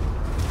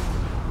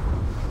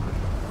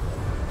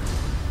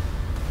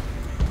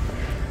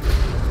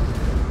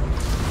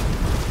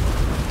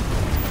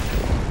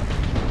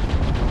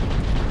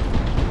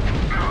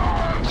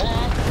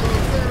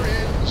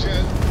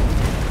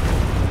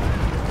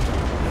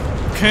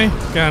 Okay,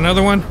 got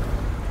another one.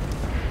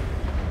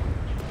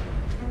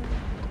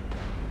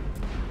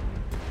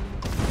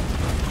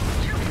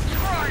 You can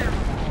try it.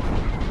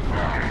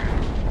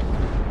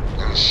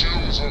 Their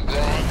shields are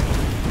gone.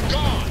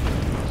 Gone!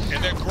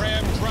 And their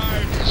grab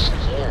drive is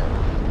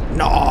gone.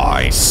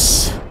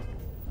 Nice!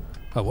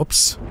 Oh,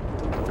 whoops.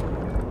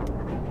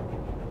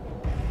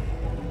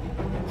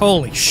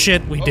 Holy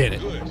shit, we did it.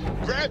 Good.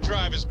 Grab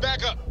drive is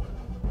back up.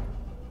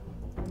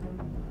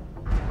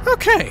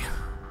 Okay.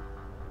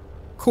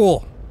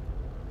 Cool.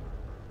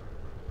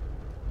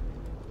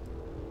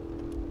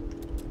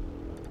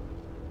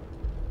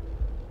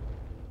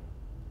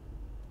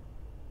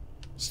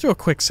 do a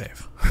quick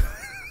save.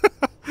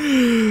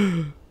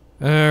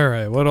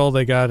 Alright, what all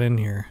they got in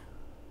here?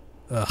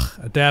 Ugh,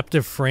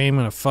 adaptive frame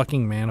and a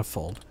fucking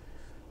manifold.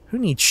 Who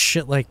needs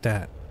shit like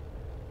that?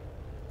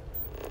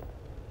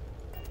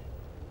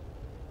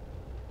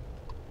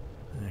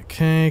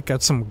 Okay,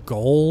 got some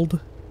gold.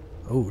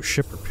 Oh,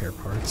 ship repair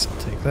parts. I'll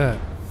take that.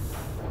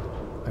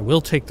 I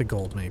will take the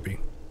gold, maybe.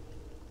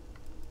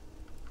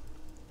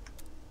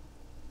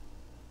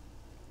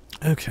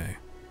 Okay.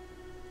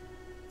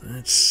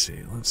 Let's see.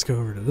 Let's go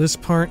over to this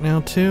part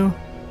now, too.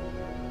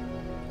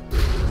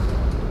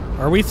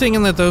 Are we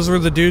thinking that those were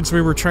the dudes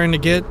we were trying to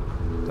get?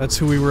 That's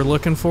who we were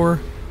looking for?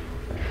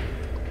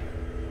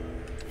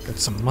 Got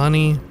some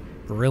money,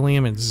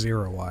 beryllium, and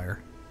zero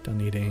wire. Don't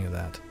need any of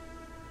that.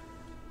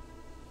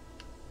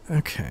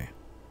 Okay.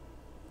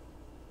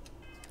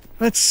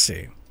 Let's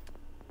see.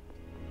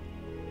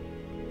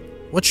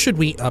 What should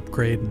we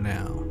upgrade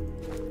now?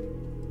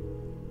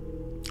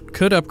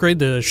 Could upgrade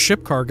the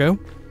ship cargo.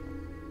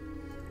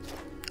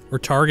 Or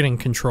targeting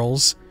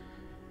controls.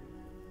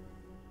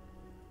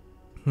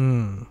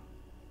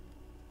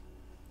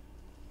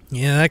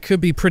 Yeah, that could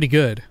be pretty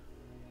good.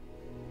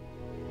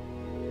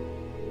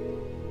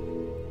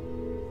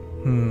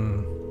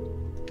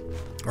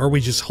 Or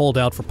we just hold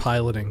out for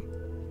piloting.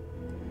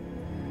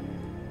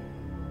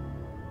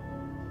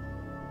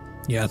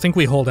 Yeah, I think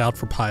we hold out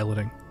for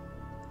piloting.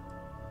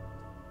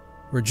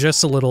 We're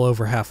just a little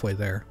over halfway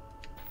there.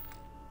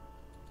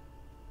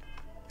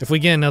 If we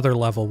get another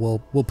level,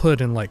 we'll put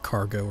in like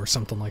cargo or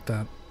something like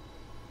that.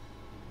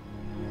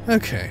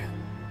 Okay.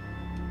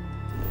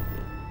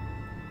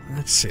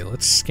 Let's see,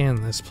 let's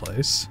scan this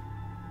place.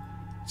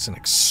 It's an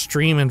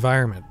extreme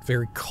environment,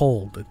 very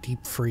cold, a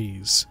deep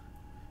freeze.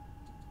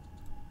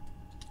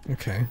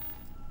 Okay.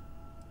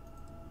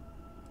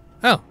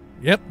 Oh,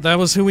 yep, that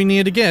was who we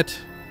needed to get.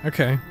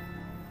 Okay.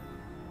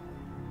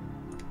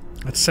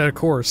 Let's set a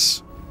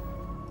course.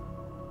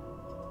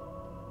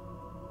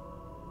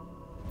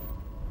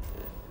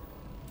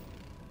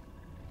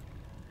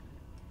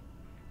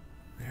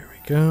 There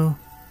we go.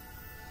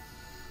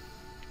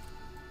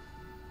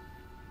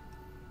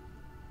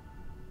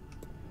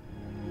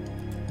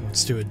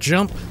 Let's do a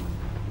jump.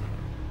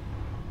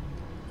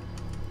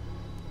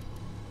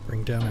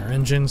 Bring down our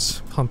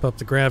engines, pump up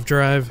the grav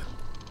drive.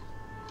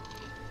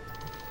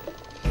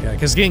 Yeah,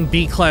 because getting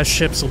B-class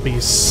ships will be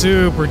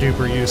super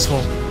duper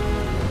useful.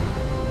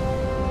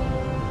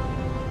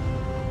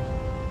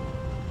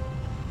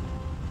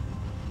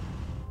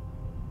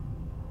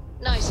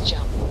 Nice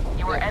jump.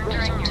 You are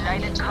entering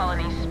United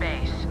Colony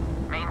space.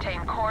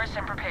 Maintain course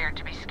and prepare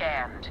to be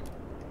scanned.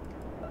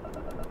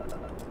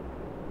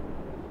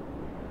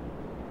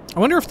 I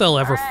wonder if they'll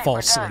ever Alright,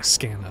 falsely we're done.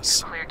 scan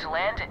us. Cleared to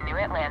land at New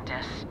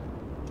Atlantis.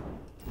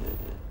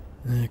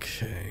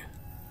 Okay.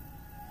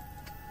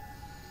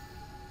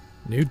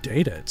 New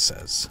data, it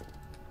says.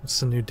 What's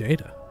the new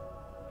data?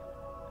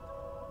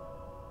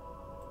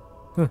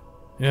 Huh.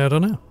 Yeah, I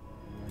don't know.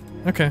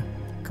 Okay.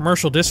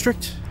 Commercial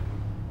district?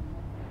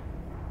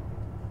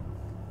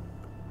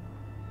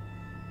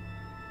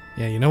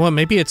 Yeah, you know what?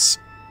 Maybe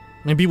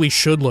we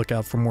should look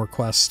out for more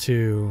quests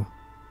to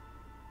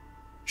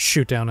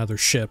shoot down other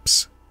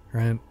ships,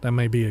 right? That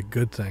may be a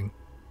good thing.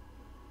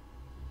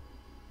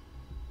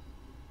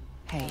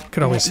 Hey,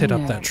 Could always hit let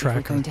me up know that if we're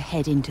tracker. going to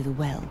head into the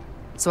well,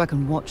 so I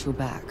can watch your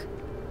back.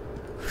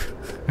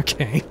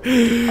 Okay.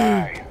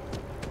 Hi.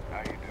 How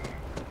you doing?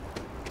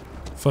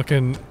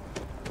 Fucking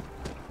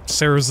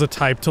Sarah's the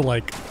type to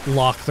like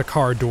lock the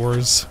car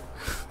doors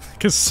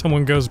because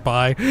someone goes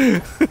by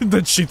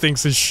that she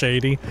thinks is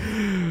shady.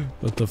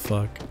 What the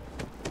fuck?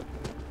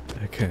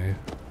 Okay.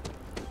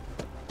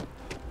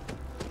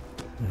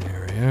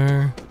 There we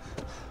are.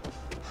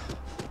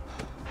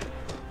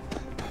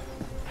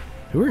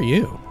 Who are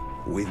you?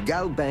 With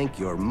Galbank,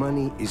 your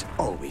money is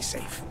always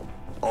safe.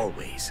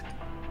 Always.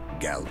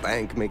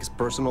 Galbank makes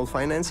personal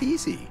finance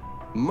easy.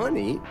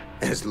 Money,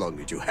 as long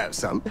as you have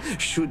some,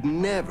 should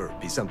never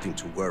be something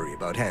to worry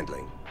about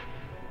handling.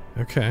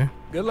 Okay.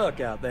 Good luck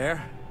out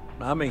there.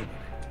 I mean it.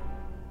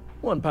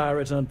 One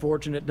pirate's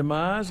unfortunate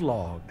demise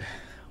logged.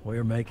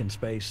 We're making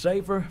space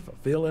safer,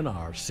 fulfilling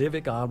our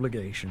civic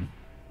obligation.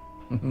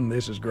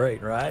 This is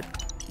great, right?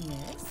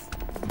 Yes.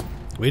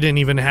 We didn't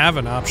even have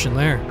an option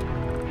there.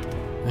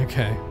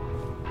 Okay.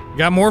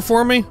 Got more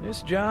for me?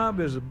 This job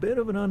is a bit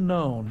of an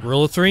unknown.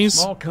 Rule of threes?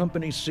 Small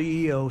company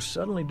CEO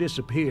suddenly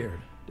disappeared,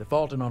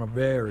 defaulting on a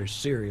very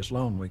serious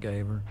loan we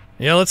gave her.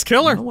 Yeah, let's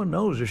kill her. No one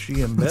knows if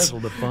she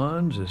embezzled the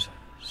funds, is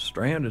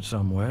stranded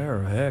somewhere,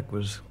 or heck,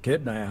 was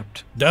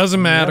kidnapped. Doesn't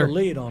We matter. got a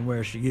lead on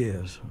where she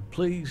is.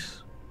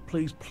 Please,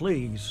 please,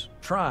 please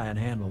try and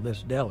handle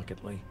this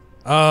delicately.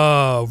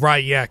 Oh,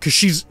 right, yeah, because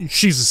she's a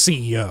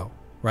CEO,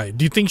 right?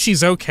 Do you think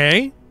she's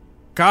okay?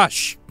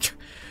 Gosh,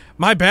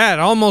 my bad.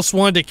 I almost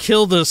wanted to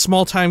kill the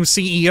small-time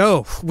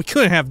CEO. We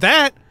couldn't have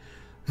that.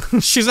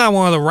 She's not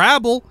one of the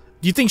rabble.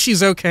 Do you think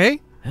she's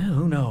okay? Well,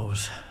 who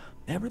knows?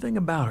 Everything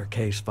about her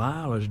case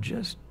file is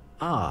just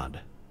odd.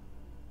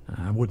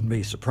 I wouldn't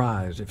be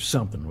surprised if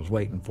something was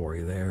waiting for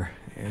you there,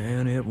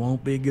 and it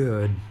won't be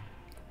good.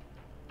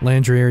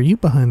 Landry, are you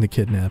behind the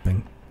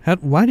kidnapping?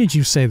 Why did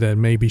you say that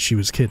maybe she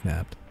was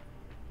kidnapped?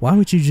 Why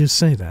would you just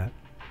say that?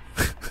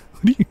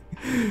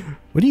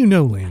 What do you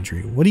know,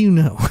 Landry? What do you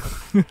know?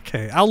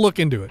 Okay, I'll look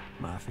into it.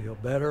 I feel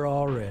better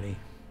already.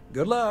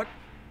 Good luck.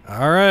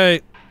 All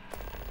right.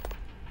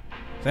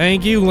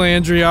 Thank you,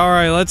 Landry. All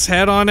right, let's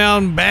head on out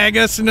and bag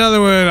us another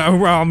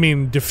one. I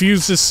mean,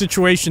 diffuse this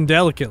situation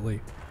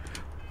delicately.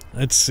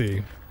 Let's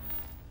see.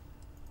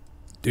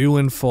 Due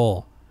in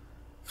full.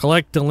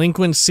 Collect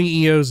delinquent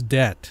CEO's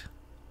debt.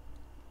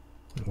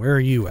 Where are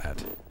you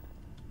at?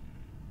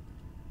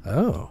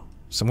 Oh,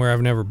 somewhere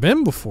I've never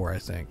been before, I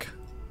think.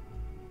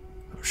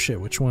 Oh shit,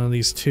 which one of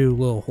these two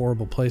little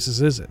horrible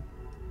places is it?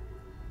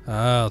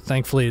 Oh,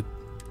 thankfully it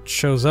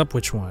shows up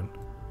which one.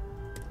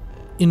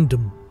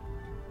 Indum.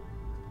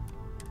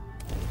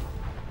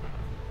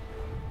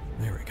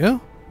 There we go.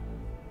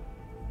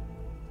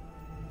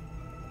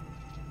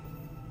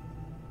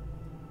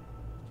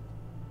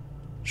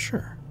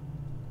 Sure.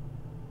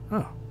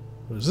 Oh,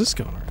 what is this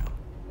going around?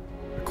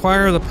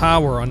 Acquire the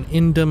power on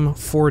Indum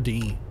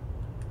 4D.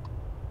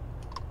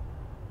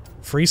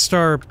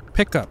 Freestar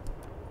pickup.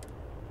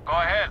 Go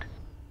ahead.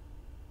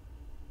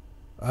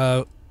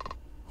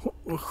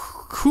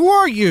 Who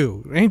are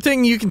you?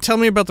 Anything you can tell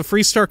me about the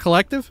Freestar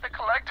Collective? The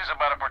Collective's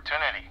about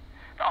opportunity.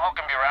 The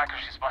hulking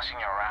bureaucracy's bossing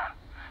you around.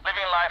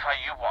 Living life how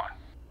you want.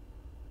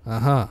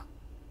 Uh-huh.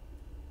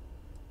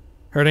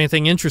 Heard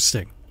anything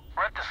interesting?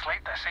 Read the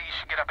slate that say you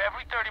should get up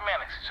every 30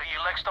 minutes so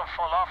your legs don't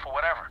fall off or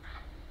whatever.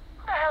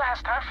 Who the hell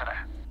has time for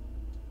that?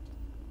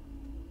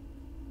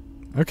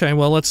 Okay,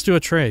 well, let's do a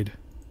trade.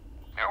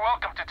 You're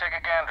welcome to take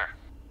a gander.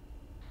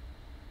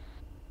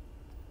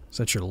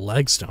 So that your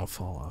legs don't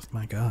fall off,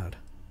 my god.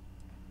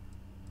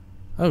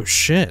 Oh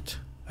shit.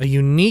 A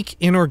unique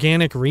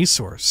inorganic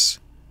resource.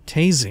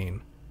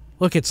 Tazine.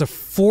 Look, it's a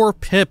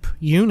 4-pip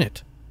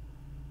unit.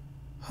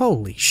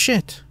 Holy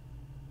shit.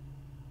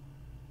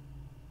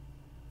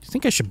 Do you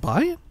think I should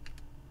buy it?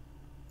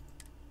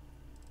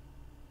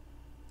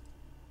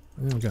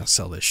 I'm gonna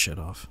sell this shit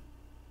off.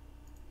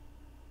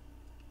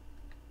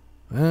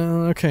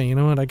 Well, okay, you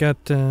know what? I got,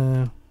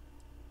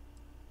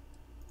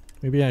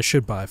 maybe I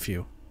should buy a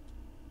few.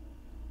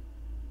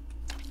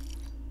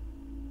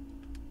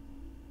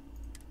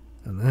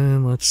 And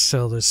then let's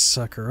sell this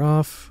sucker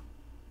off.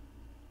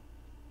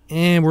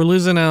 And we're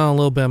losing out on a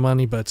little bit of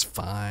money, but it's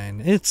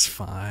fine. It's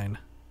fine.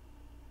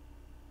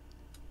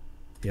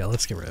 Yeah,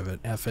 let's get rid of it.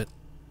 F it.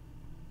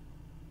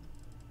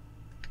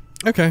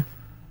 Okay.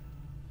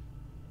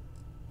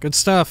 Good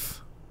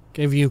stuff.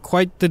 Gave you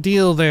quite the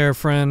deal there,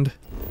 friend.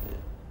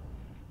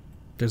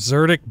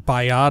 Desertic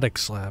biotic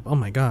slab. Oh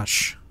my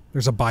gosh.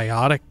 There's a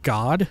biotic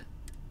god?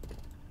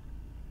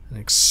 An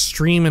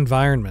extreme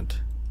environment.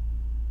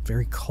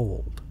 Very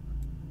cold.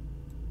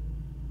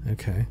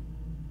 Okay.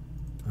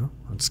 Well,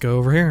 let's go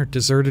over here.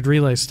 Deserted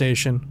relay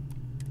station.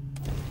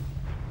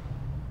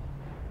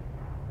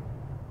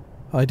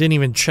 Oh, I didn't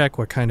even check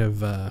what kind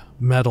of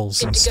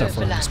metals and stuff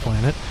are on this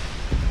planet.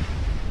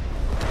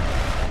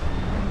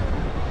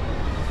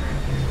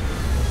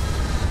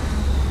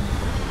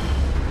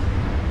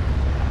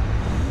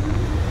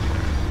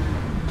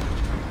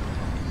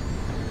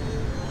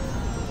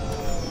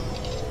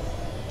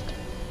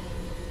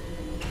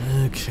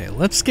 Okay,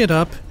 let's get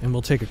up and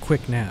we'll take a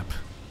quick nap.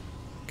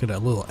 Get a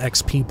little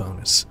XP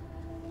bonus.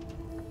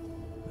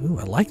 Ooh,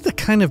 I like the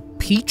kind of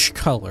peach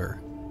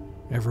color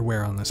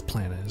everywhere on this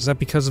planet. Is that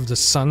because of the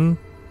sun?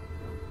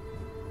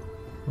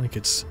 Like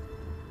it's...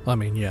 I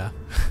mean, yeah.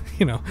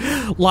 You know,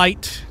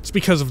 light. It's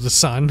because of the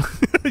sun.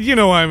 You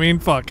know what I mean?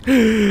 Fuck.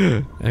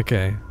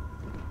 Okay.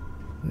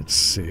 Let's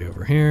see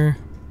over here.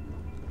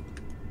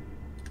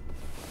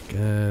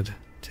 Good.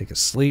 Take a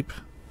sleep.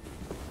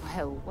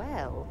 Well,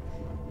 well.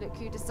 Look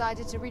who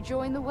decided to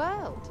rejoin the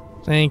world.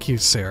 Thank you,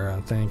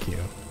 Sarah. Thank you.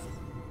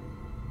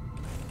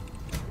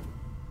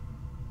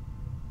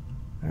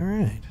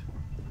 Alright.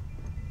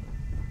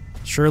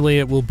 Surely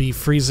it will be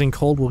freezing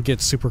cold. We'll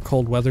get super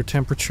cold weather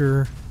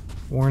temperature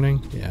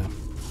warning. Yeah.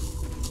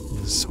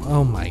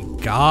 Oh my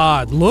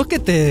god. Look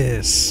at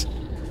this.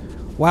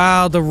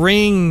 Wow, the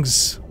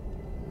rings.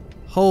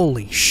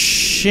 Holy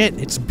shit.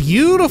 It's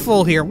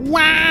beautiful here.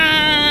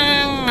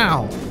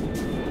 Wow.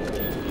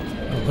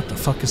 Oh, what the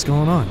fuck is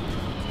going on?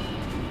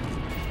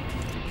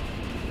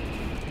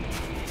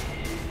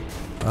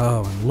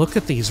 Oh, and look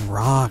at these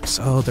rocks.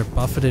 Oh, they're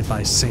buffeted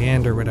by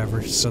sand or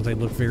whatever, so they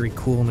look very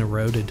cool and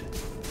eroded.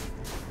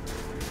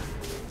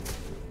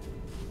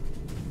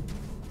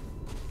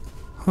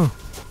 Huh.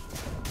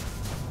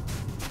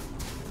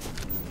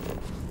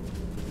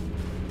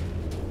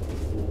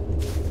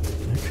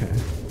 Okay.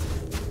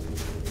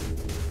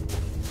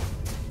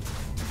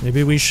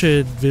 Maybe we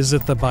should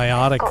visit the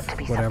biotic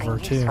whatever,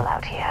 too.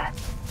 Out here.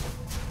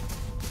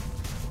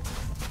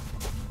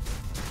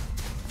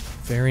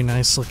 Very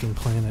nice looking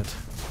planet.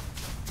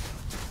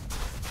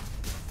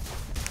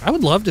 I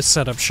would love to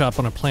set up shop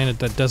on a planet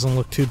that doesn't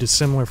look too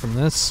dissimilar from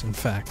this, in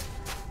fact.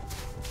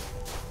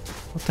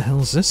 What the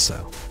hell is this,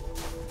 though?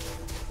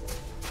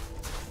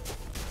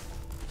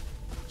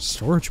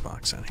 Storage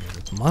box out here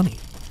with money.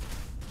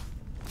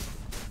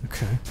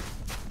 Okay.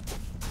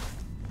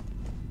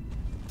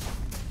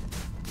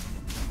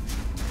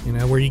 You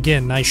know, where you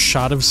get a nice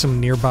shot of some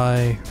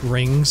nearby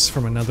rings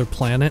from another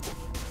planet.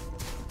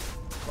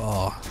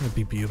 Oh, that'd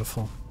be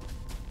beautiful.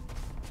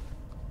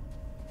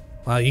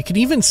 Wow, you can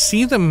even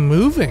see them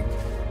moving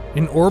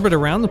in orbit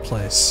around the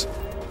place.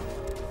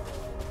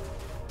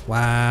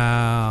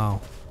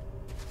 Wow.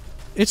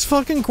 It's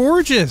fucking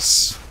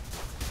gorgeous.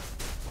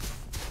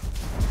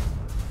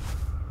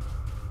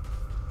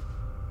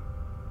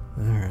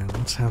 Alright,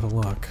 let's have a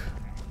look.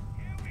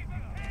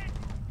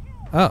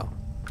 Oh.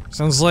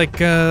 Sounds like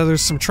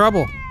there's some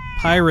trouble.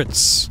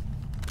 Pirates.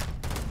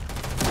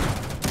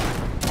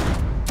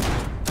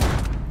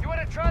 You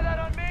wanna try that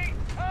on me?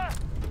 Huh?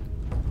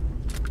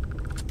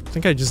 I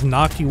think I just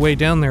knocked you way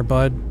down there,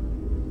 bud.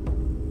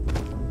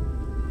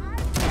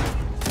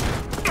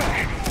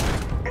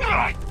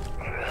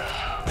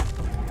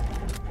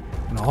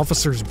 An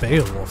officer's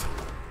Beowulf.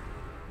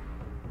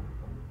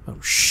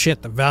 Oh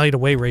shit, the value to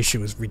weight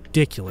ratio is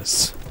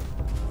ridiculous.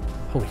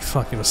 Holy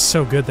fuck, it was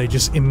so good they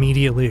just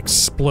immediately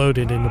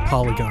exploded into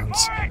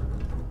polygons.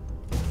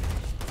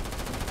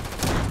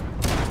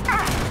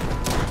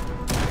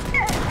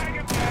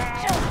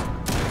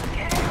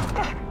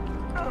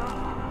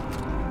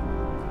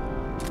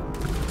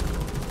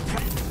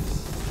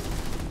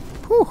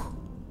 Whew.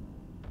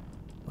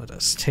 Let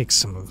us take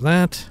some of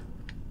that.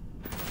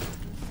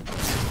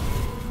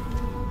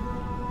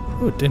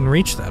 Oh, it didn't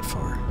reach that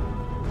far.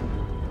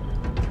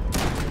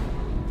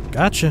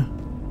 Gotcha.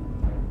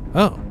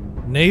 Oh.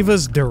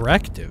 Neva's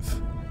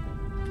directive.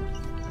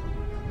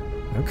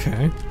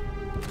 Okay.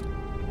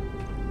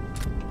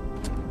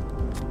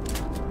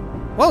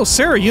 Whoa,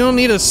 Sarah, you don't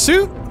need a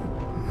suit?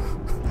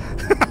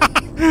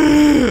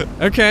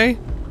 Okay.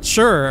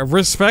 Sure, I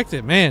respect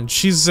it. Man,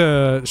 she's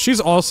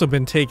also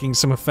been taking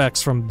some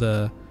effects from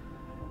the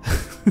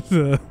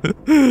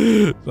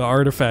the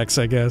artifacts,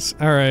 I guess.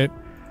 Alright.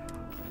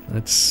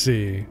 Let's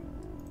see.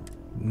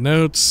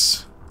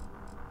 Notes.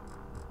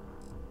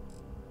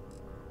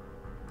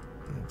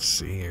 Let's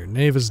see here.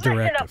 Neva's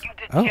directive. Listen up,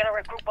 you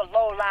degenerate group of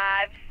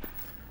lowlives.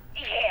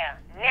 Yeah,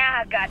 now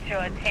I got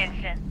your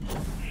attention.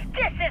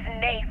 This is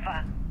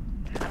Neva.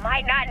 I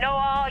might not know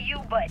all you,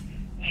 but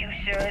you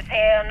sure as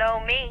hell know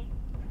me.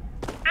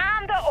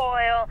 I'm the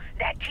oil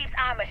that keeps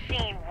our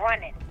machine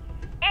running.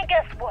 And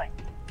guess what?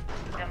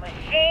 The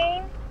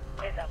machine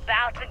is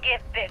about to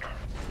get bigger.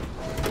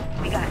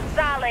 We got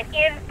solid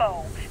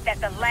info that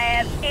the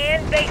labs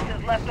and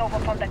bases left over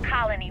from the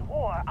colony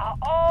war are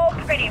all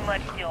pretty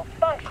much still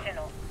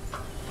functional.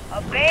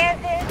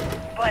 Abandoned,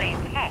 but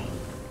intact.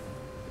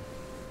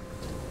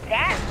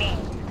 That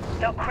means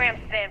the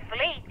Crimson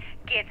Fleet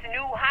gets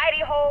new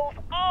hidey holes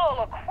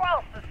all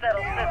across the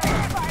settled system.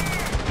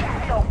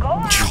 So go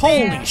out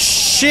Holy there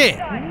shit!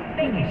 and start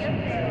thinking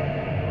yourself.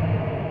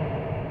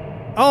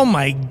 Oh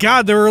my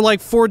god, there were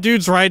like 4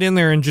 dudes right in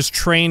there and just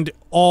trained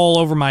all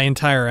over my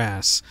entire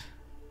ass.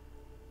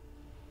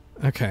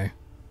 Okay.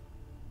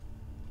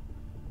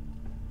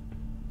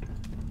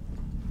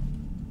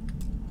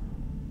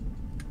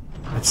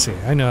 Let's see,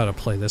 I know how to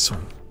play this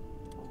one.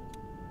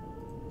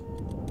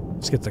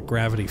 Let's get the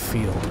gravity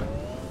field. You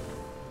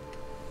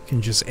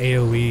can just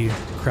AoE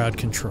crowd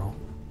control.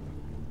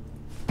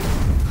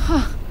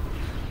 Huh.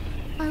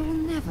 I will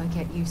never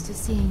get used to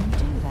seeing you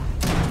do that.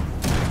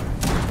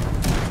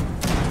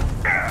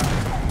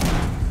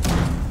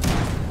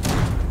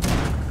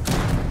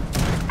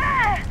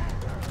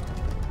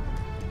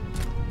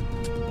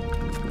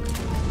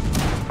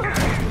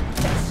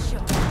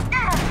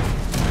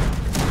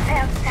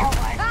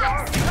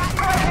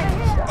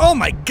 Oh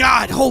my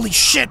god, holy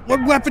shit,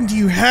 what weapon do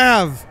you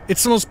have?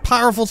 It's the most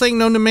powerful thing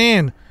known to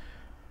man.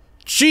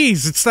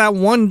 Jeez, it's that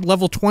one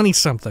level 20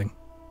 something.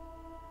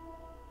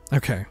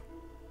 Okay.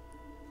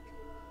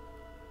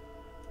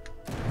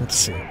 Let's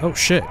see. Oh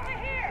shit.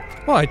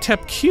 Oh, I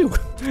tapped Q.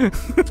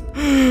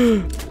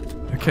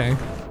 Okay.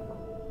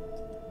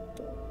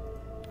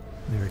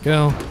 There we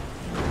go.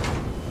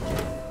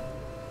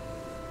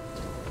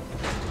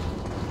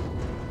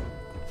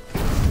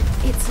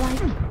 It's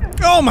like...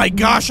 Oh my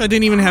gosh, I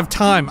didn't even have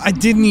time. I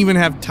didn't even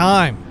have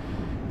time.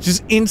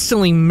 Just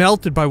instantly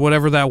melted by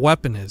whatever that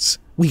weapon is.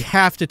 We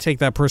have to take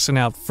that person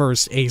out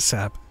first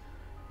ASAP.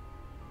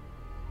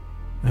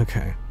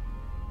 Okay.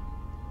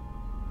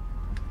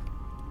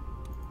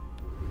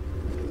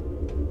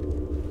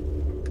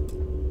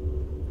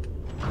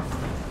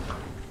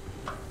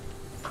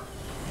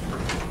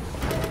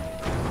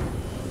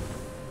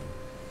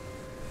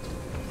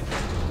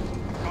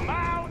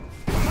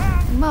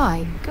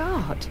 My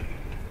god.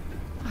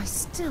 I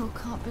still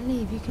can't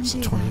believe you can It's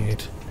do 28.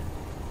 that.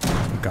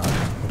 Oh god,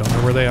 I don't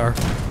know where they are.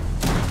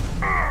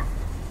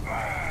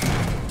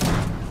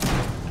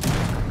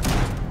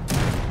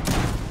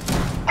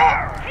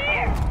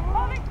 Here,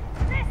 homie,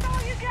 this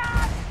all you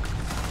got?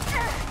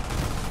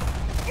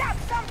 Got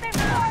something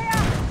for ya!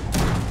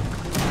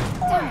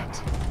 Damn it.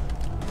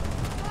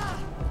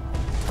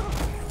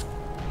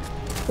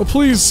 Oh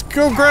please,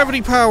 go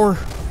gravity power!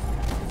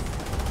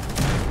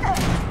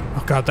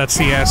 Oh god, that's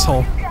the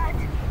asshole.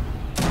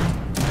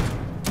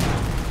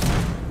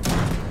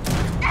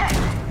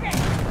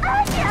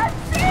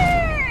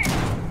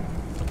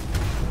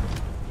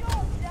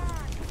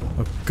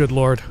 Oh, good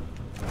lord.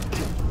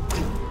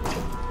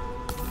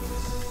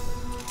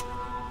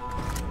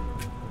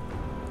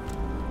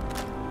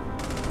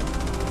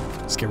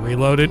 Let's get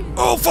reloaded.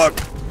 Oh, fuck!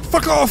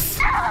 Fuck off!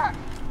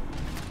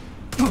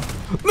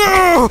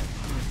 No!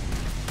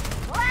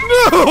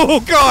 No,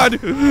 God!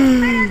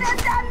 Bring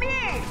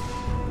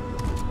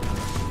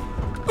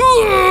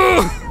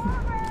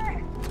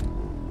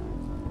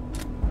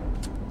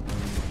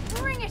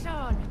it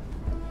on!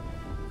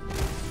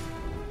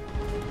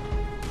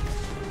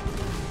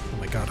 Oh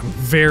my God, I'm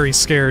very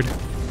scared.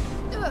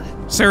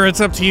 Sarah,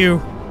 it's up to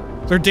you.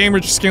 Their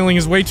damage scaling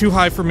is way too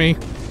high for me.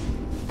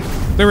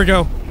 There we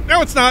go.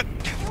 No, it's not.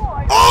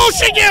 Oh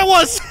shit! Yeah, it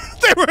was.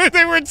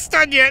 They weren't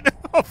stunned yet.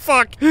 Oh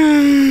fuck.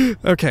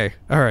 Okay.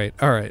 All right.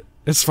 All right.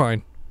 It's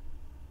fine.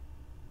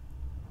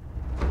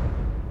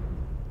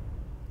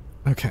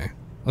 Okay.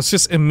 Let's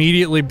just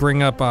immediately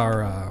bring up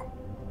our.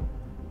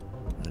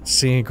 Let's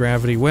see,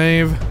 gravity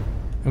wave,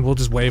 and we'll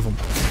just wave them.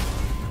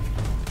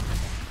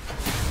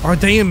 Are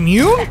they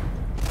immune?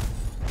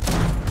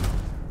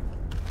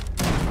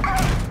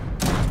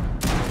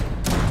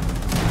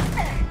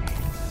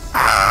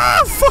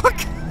 Ah!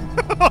 Fuck!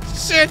 Oh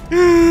shit!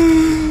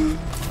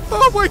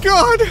 Oh my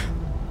God!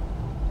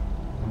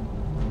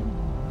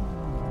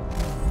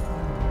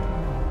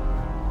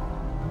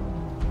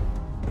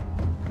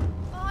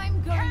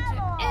 I'm going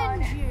to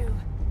end you.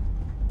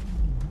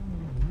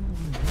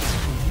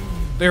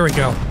 There we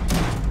go.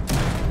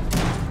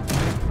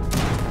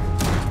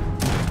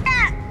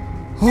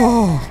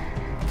 Oh.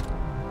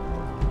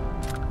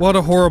 What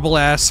a horrible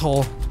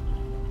asshole.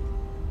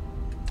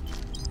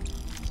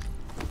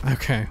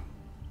 Okay.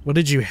 What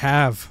did you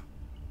have?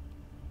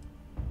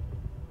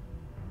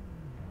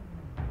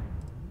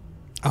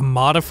 A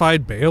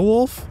modified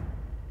Beowulf?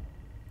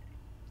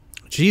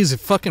 Jeez, it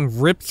fucking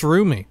ripped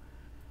through me.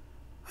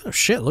 Oh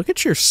shit, look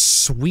at your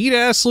sweet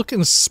ass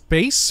looking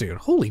spacesuit.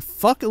 Holy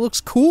fuck, it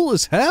looks cool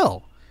as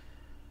hell.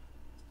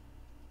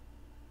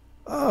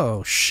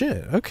 Oh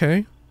shit,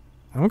 okay.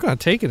 I'm gonna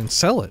take it and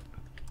sell it.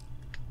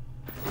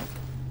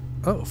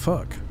 Oh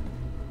fuck.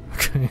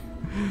 Okay.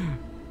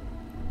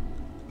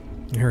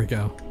 Here we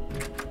go.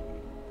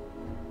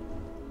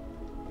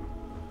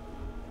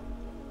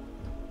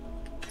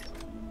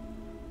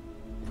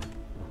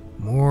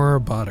 More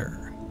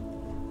butter.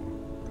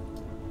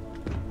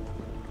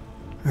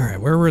 Alright,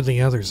 where were the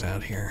others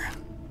out here?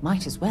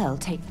 Might as well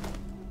take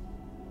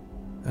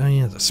Oh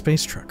yeah, the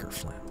space trucker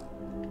flame.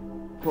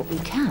 what we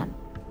can.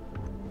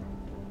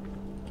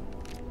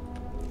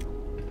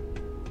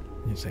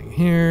 Anything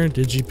here?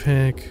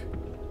 Digipick.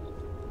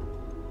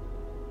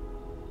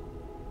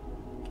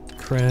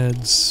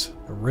 Creds.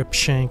 A rip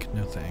shank?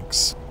 No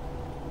thanks.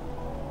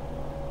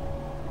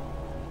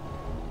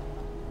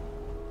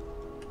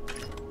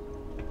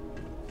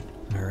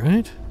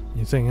 Alright.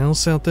 Anything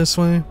else out this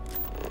way?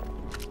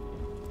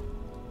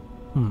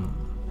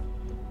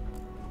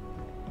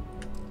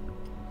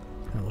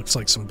 That looks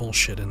like some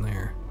bullshit in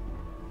there.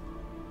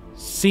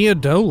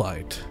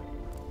 Theodolite.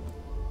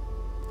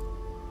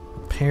 A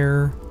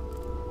pear.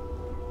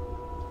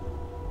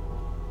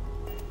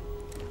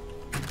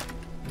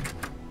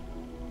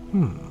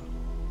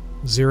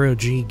 Zero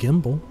G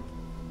gimbal.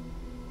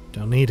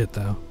 Don't need it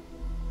though.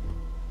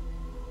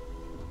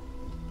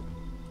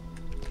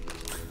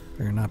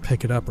 Better not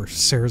pick it up or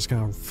Sarah's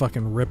gonna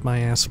fucking rip my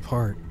ass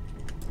apart.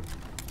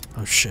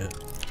 Oh shit.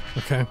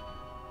 Okay.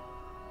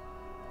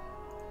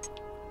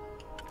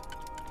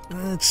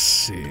 Let's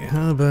see.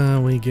 How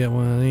about we get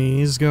one of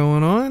these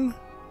going on?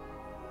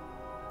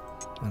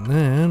 And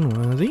then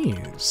one of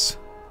these.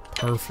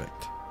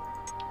 Perfect.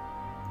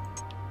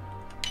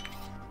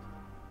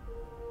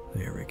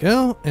 There we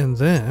go. And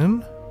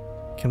then,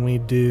 can we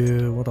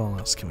do, what all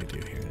else can we do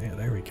here? Yeah,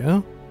 there we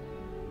go.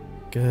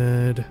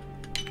 Good.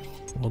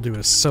 We'll do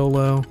a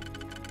solo.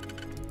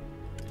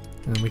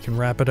 And we can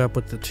wrap it up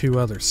with the two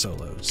other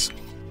solos.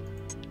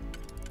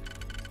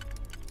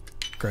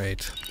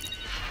 Great.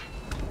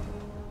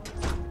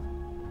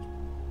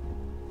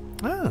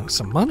 Oh,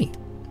 some money.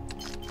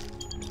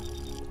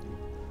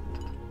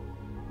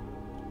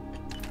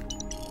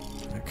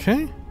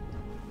 Okay.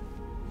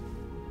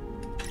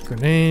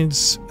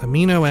 Grenades,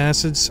 amino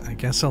acids, I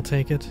guess I'll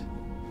take it.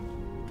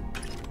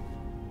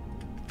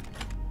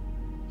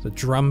 The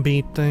drum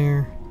beat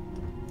there,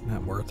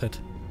 not worth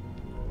it.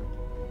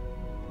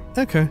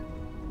 Okay.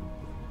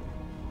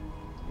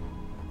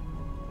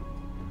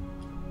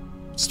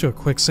 Let's do a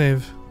quick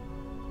save.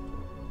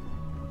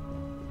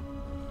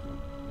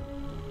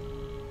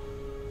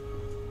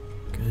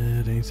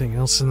 Good, anything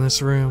else in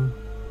this room?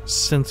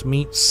 Synth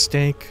meat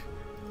steak.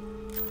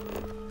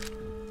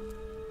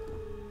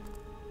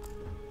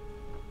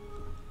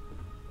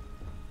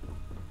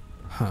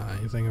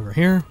 Anything over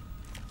here?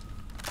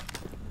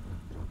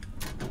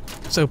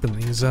 Let's open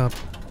these up.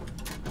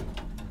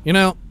 You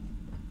know,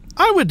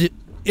 I would,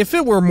 if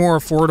it were more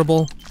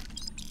affordable.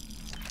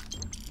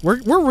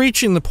 We're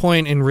reaching the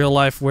point in real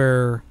life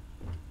where,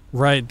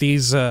 right,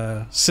 these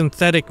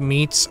synthetic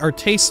meats are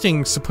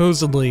tasting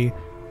supposedly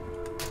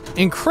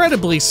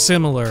incredibly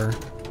similar,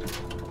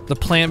 the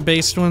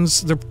plant-based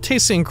ones, they're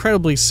tasting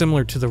incredibly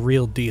similar to the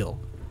real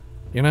deal.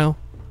 You know?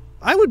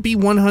 I would be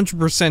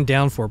 100%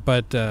 down for it,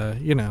 but,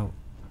 you know,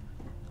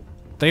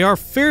 they are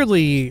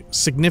fairly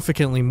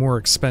significantly more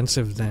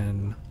expensive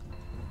than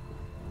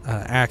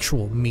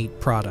actual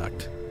meat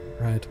product,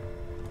 right?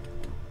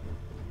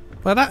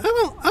 But I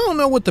don't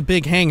know what the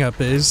big hang-up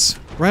is,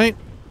 right?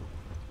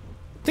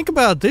 Think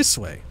about it this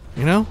way,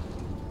 you know?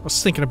 I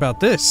was thinking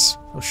about this.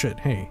 Oh shit,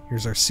 hey,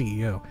 here's our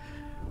CEO.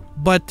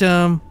 But,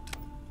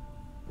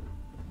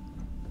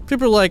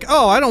 people are like,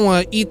 oh, I don't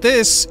want to eat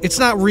this. It's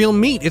not real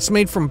meat. It's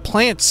made from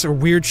plants or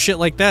weird shit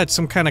like that.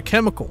 Some kind of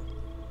chemical.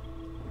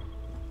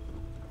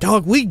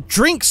 Dog, we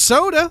drink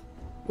soda.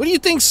 What do you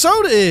think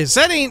soda is?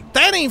 That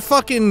ain't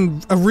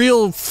fucking a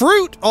real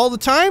fruit all the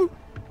time.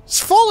 It's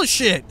full of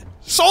shit.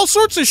 There's all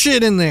sorts of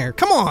shit in there.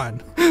 Come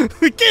on.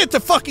 Get it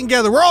the fucking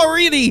together. We're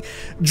already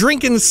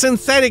drinking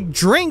synthetic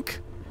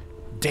drink.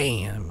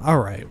 Damn.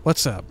 Alright,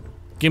 what's up?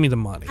 Give me the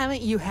money.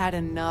 Haven't you had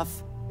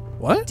enough?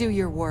 What? Do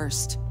your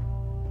worst.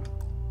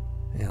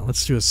 Yeah,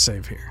 let's do a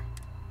save here.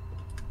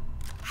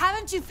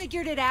 Haven't you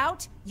figured it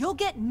out? You'll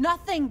get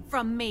nothing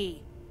from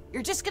me.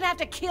 You're just gonna have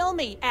to kill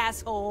me,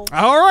 asshole.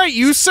 Alright,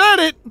 you said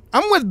it.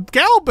 I'm with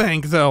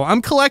Galbank, though.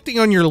 I'm collecting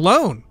on your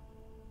loan.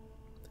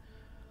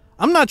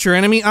 I'm not your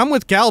enemy. I'm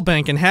with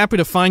Galbank and happy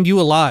to find you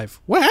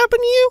alive. What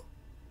happened to you?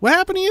 What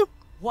happened to you?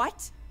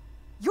 What?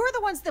 You're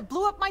the ones that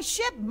blew up my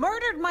ship,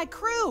 murdered my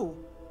crew.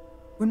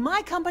 When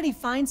my company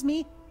finds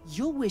me,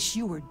 you'll wish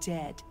you were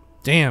dead.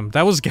 Damn,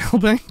 that was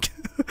Galbank?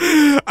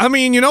 I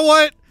mean, you know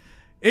what?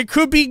 It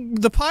could be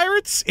the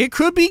pirates. It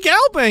could be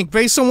Galbank,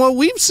 based on what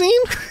we've seen.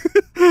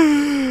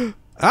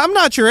 I'm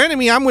not your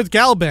enemy. I'm with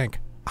Galbank.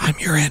 I'm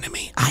your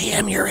enemy. I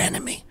am your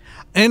enemy.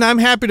 And I'm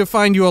happy to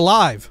find you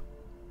alive.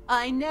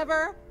 I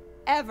never,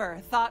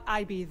 ever thought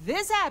I'd be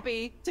this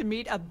happy to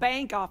meet a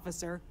bank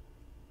officer.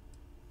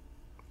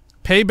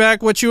 Pay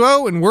back what you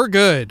owe and we're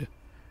good.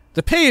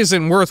 The pay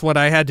isn't worth what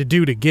I had to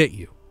do to get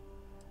you.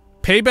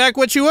 Pay back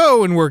what you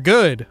owe and we're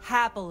good.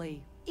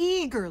 Happily,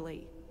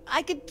 eagerly,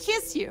 I could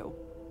kiss you.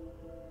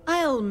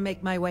 I'll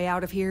make my way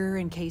out of here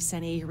in case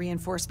any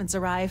reinforcements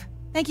arrive.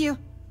 Thank you.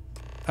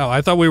 Oh,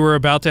 I thought we were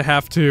about to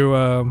have to,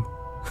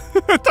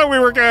 I thought we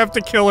were gonna have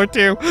to kill her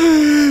too.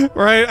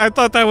 Right? I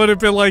thought that would have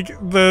been like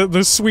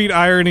the sweet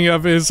irony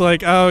of it is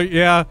like, oh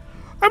yeah,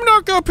 I'm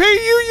not gonna pay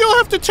you, you'll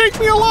have to take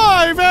me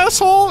alive,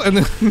 asshole! And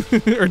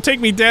then, or take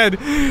me dead,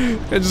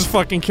 and just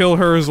fucking kill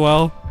her as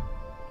well.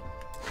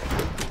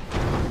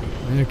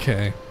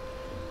 Okay.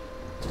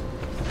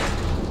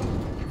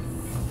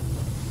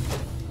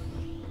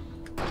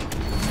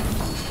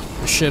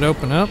 Shit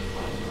open up.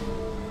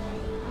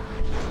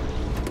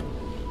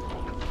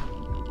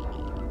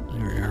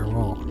 There we are,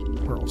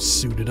 we're all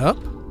suited up.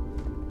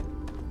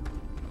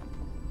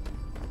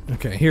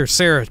 Okay, here,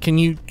 Sarah, can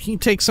you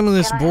take some of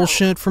this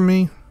bullshit from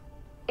me?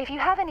 If you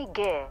have any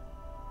gear.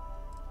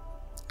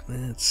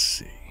 Let's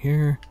see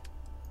here.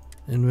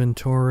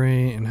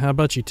 Inventory, and how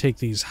about you take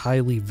these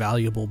highly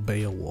valuable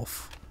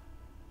Beowulf?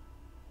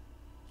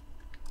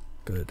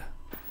 Good.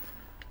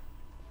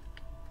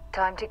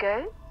 Time to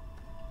go?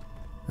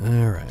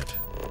 Alright.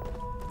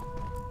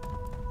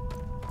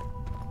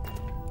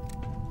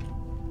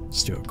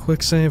 Let's do a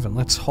quick save and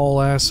let's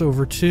haul ass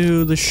over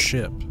to the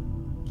ship.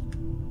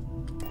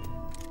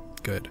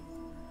 Good.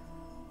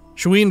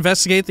 Should we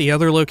investigate the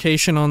other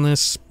location on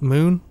this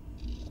moon?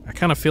 I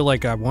kind of feel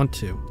like I want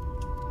to.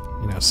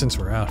 You know, since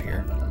we're out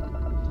here.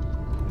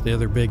 The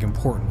other big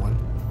important one.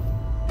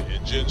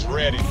 Engine's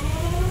ready.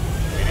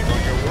 Waiting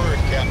on your word,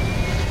 Captain.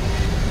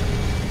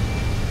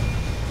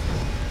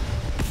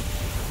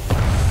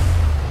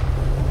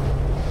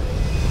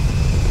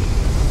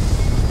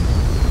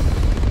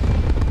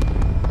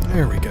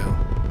 There we go.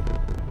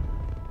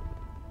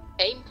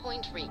 Aim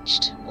point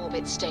reached.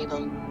 Orbit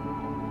stable.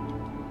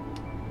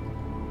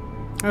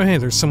 Oh hey,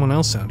 there's someone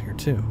else out here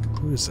too.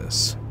 Who is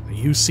this? A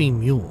UC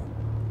Mule.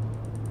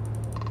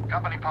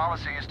 Company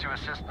policy is to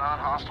assist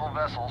non-hostile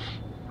vessels.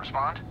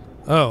 Respond?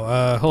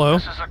 Oh, hello?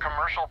 This is a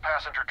commercial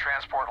passenger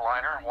transport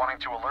liner wanting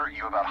to alert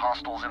you about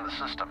hostiles in the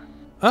system.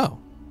 Oh.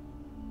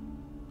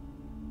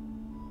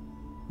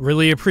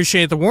 Really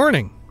appreciate the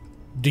warning.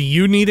 Do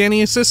you need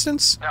any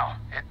assistance? No,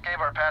 it gave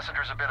our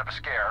passengers a bit of a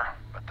scare,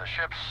 but the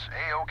ship's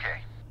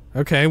A-okay.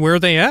 Okay, where are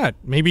they at?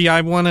 Maybe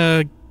I want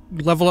to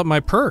level up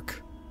my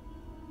perk.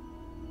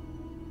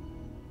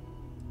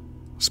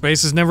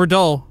 Space is never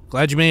dull.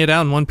 Glad you made it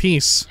out in one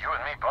piece. You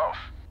and me both.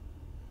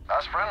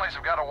 Us friendlies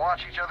have got to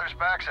watch each other's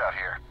backs out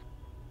here.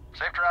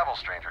 Safe travels,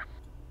 stranger.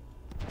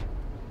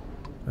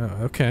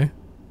 Oh, okay.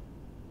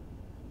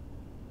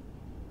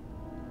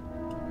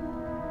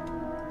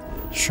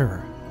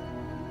 Sure.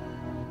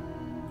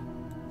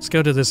 Let's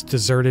go to this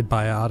deserted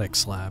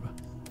biotics lab.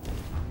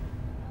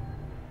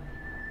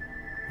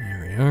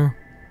 Here we are.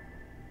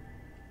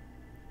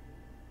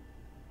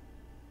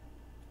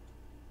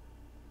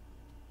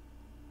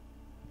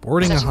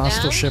 Boarding a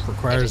hostile ship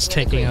requires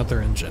taking out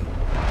their engine.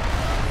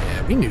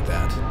 Yeah, we knew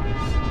that.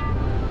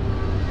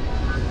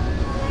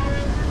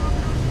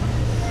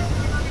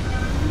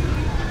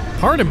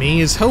 Part of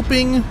me is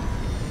hoping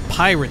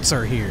pirates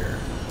are here.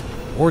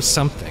 Or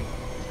something.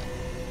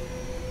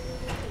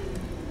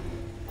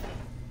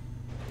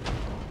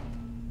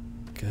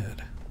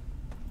 Good.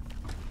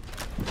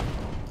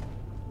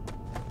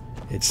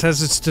 It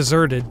says it's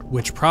deserted,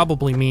 which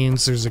probably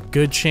means there's a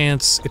good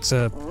chance it's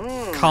a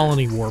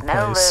colony war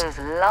place.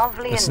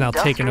 It's now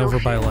taken over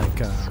by, like,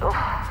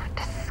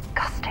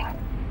 disgusting.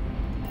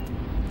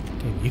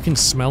 Damn, you can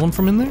smell them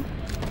from in there?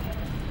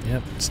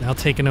 Yep, it's now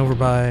taken over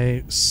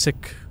by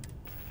sick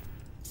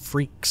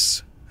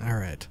freaks.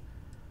 Alright.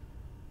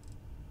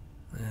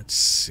 Let's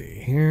see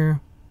here.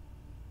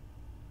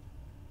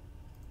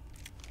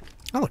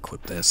 I'll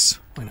equip this.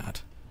 Why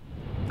not?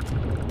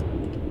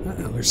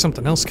 Uh-oh, there's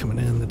something else coming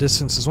in the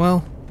distance as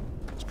well.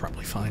 It's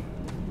probably fine.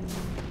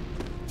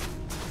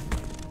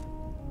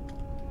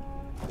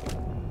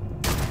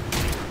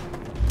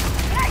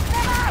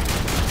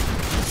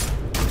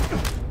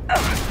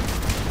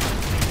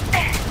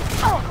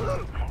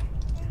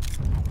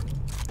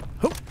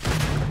 Oh.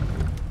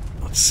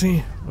 Let's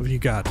see. What have you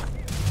got?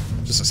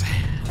 Just this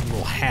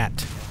little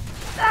hat.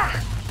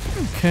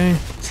 Okay.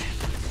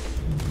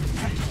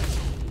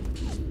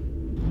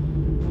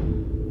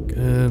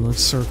 Good,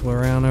 let's circle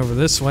around over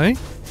this way.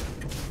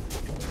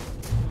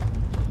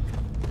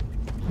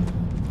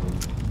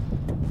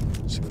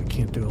 See if we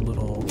can't do a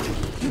little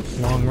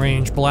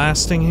long-range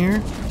blasting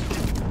here.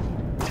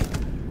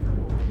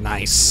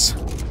 Nice.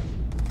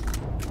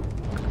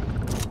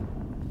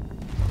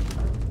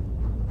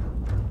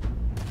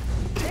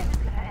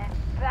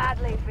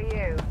 Badly for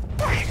you.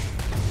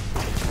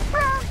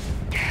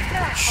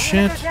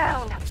 Shit.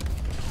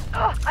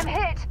 Oh, I'm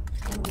hit.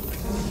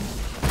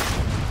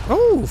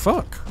 Oh,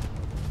 fuck.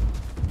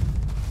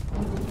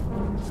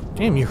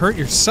 Damn, you hurt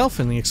yourself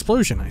in the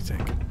explosion, I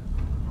think.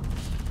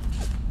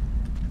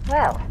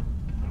 Well,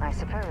 I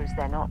suppose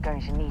they're not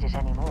going to need it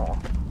anymore.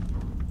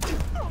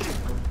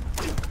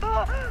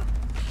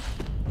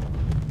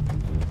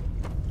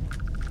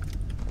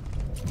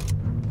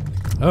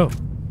 Oh.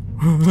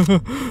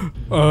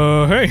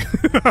 Hey.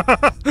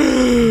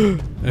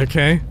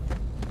 Okay.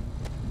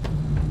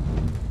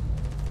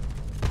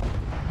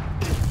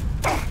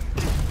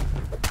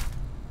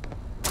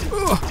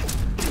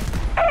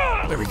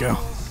 There we go.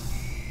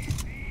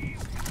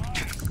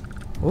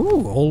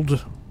 Ooh,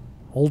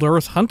 old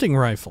Earth hunting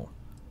rifle.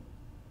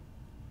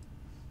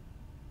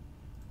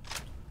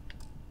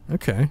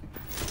 Okay.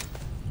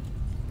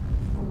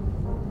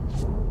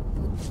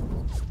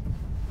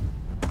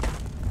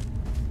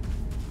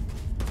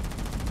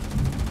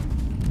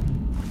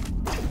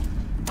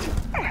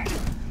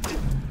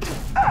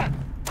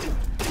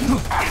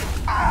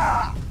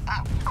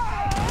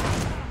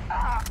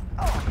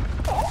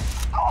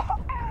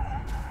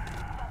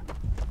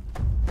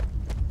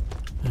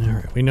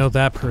 Alright, we know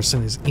that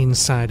person is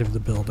inside of the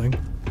building.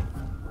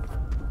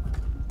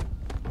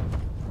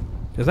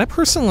 Did that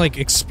person, like,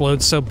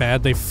 explode so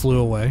bad they flew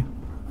away?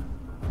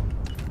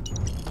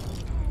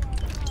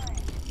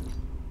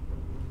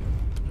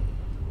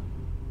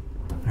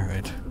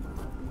 Alright.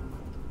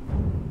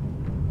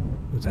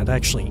 That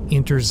actually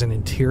enters an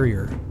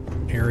interior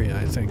area,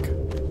 I think.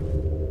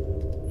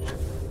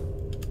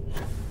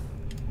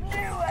 Knew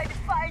I'd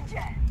find you.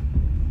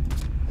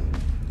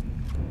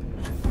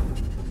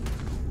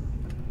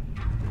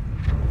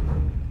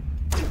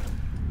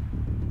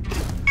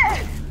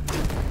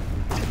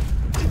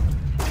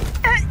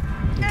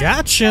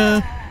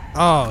 Gotcha!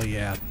 Oh,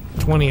 yeah.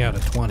 20 out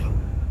of 20.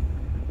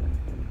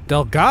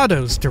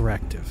 Delgado's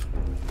directive.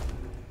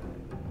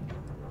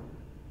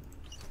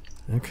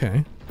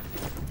 Okay.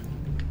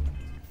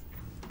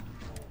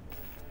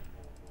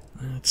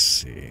 Let's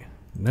see.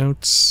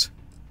 Notes.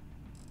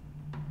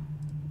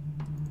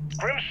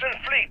 Crimson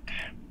Fleet,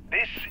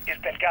 this is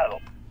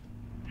Delgado.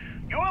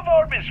 You have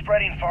all been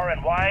spreading far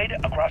and wide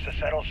across the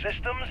settled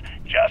systems,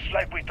 just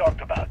like we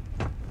talked about.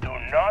 Do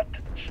not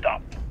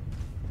stop.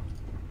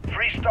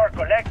 Freestar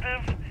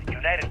Collective,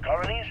 United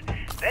Colonies,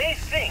 they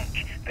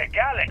think the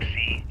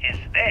galaxy is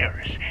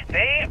theirs.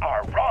 They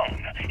are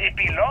wrong. It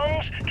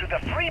belongs to the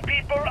free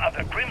people of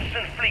the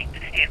Crimson Fleet.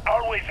 It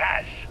always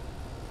has.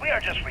 We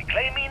are just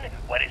reclaiming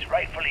what is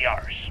rightfully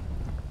ours.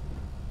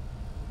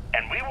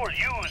 And we will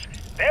use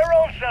their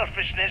own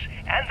selfishness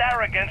and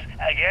arrogance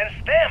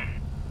against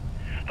them.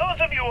 Those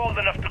of you old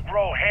enough to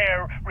grow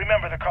hair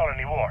remember the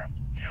Colony War.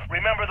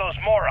 Remember those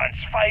morons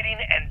fighting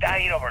and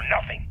dying over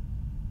nothing.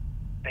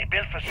 They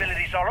built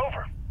facilities all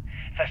over.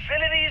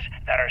 Facilities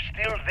that are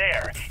still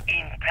there,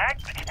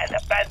 intact and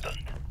abandoned.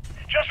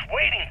 Just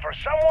waiting for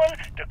someone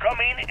to come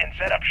in and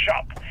set up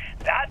shop.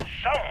 That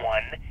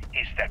someone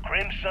is the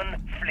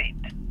Crimson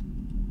Fleet.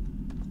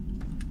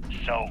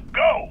 So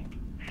go!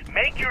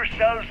 Make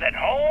yourselves at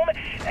home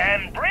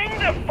and bring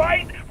the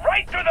fight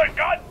right to their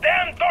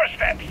goddamn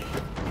doorsteps!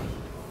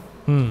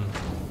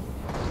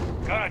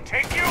 Gonna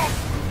take you?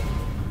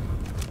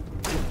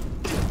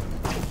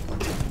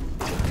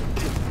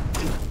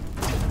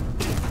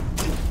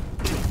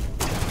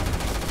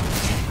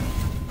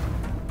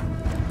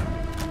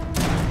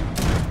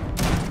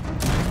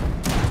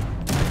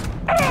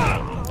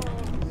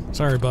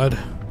 Sorry, bud.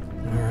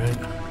 Alright.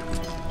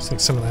 Take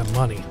some of that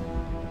money.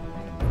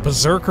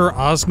 Berserker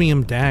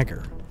Osmium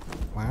Dagger.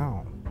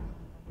 Wow.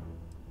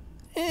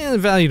 The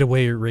value to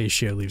weight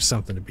ratio leaves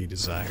something to be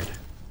desired.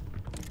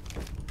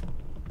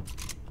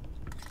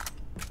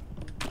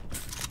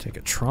 Take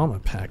a trauma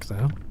pack,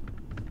 though.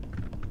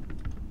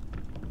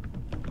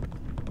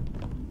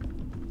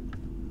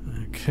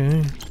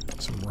 Okay.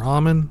 Some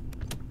ramen.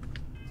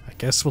 I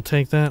guess we'll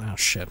take that. Oh,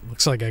 shit.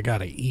 Looks like I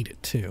gotta eat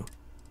it, too.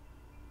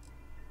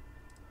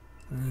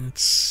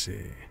 Let's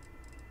see.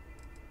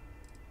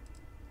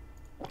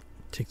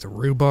 Take the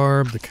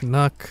rhubarb, the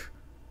Canuck.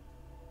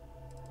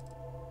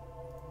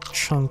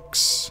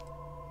 Chunks.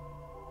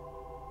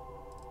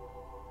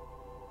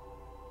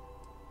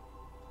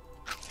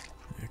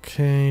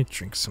 Okay,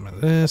 drink some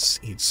of this,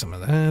 eat some of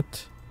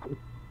that.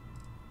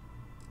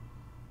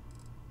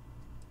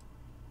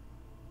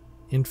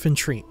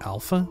 Infantry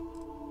Alpha?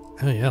 Oh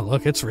yeah,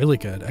 look, it's really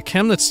good. A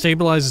chem that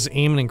stabilizes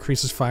aim and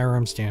increases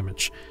firearms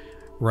damage.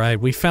 Right,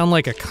 we found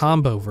like a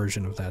combo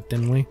version of that,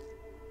 didn't we?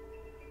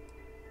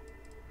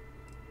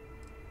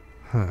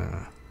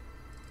 Huh.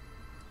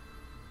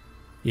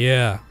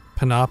 Yeah,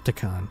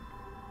 Panopticon.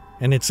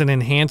 And it's an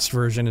enhanced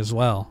version as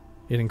well.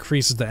 It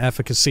increases the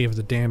efficacy of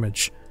the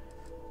damage.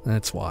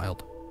 That's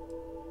wild.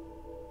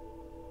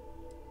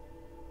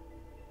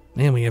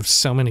 Man, we have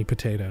so many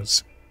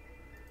potatoes.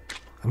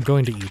 I'm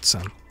going to eat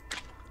some.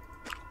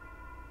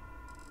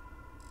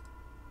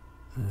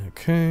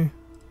 Okay.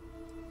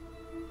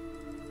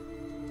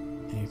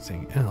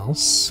 Anything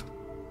else?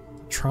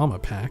 Trauma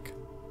pack.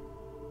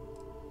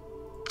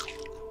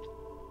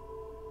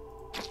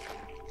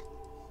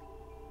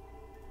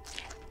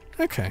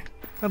 Okay,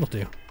 that'll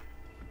do.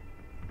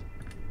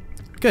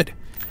 Good.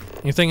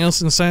 Anything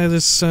else inside of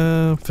this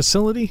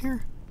facility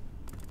here?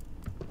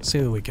 Let's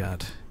see what we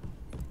got.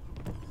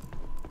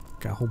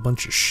 Got a whole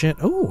bunch of shit.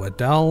 Oh, a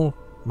Dal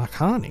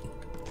Makhani.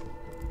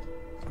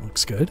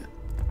 Looks good.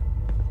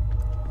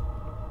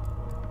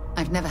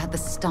 I've never had the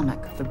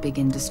stomach for big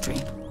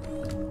industry.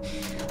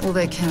 All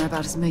they care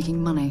about is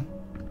making money.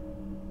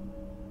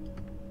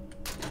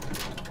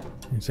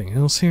 Anything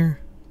else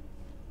here?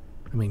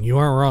 I mean, you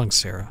aren't wrong,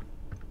 Sarah.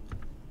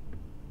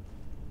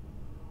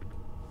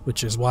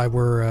 Which is why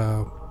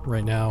we're,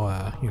 right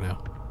now, you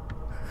know...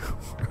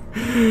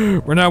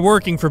 we're not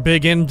working for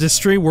big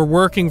industry, we're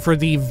working for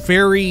the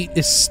very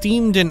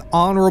esteemed and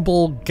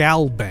honorable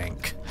Gal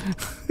Bank.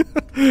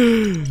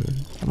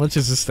 How much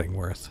is this thing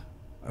worth?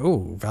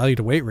 Oh, value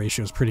to weight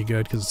ratio is pretty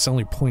good because it's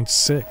only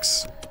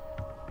 0.6.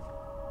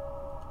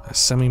 A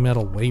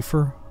semi-metal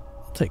wafer?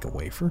 I'll take a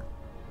wafer.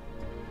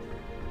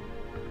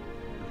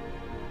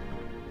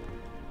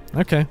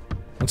 Okay,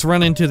 let's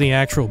run into the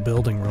actual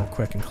building real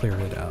quick and clear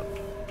it out.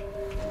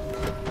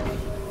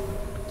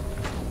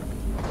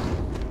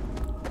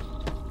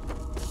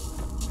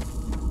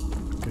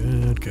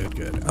 Good, good,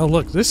 good. Oh,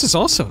 look, this is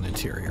also an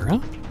interior, huh?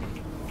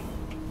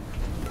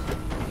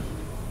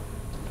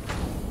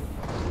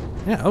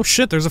 Yeah, oh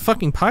shit, there's a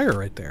fucking pyre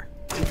right there.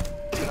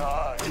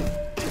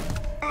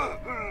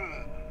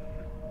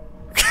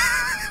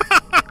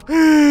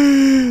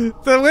 The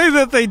way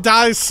that they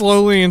die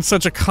slowly in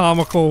such a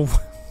comical,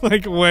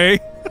 like, way.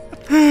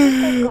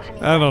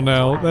 I don't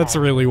know. That's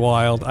really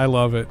wild. I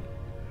love it.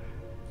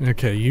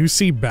 Okay,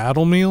 UC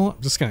Battle Meal.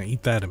 I'm just gonna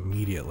eat that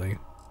immediately.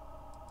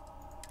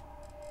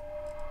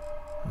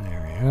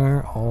 There we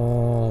are.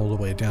 All the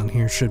way down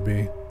here should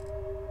be.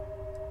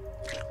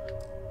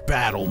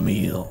 Battle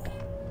Meal.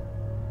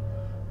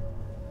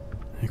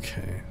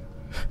 Okay.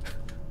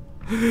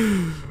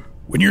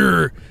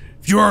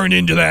 If you aren't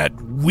into that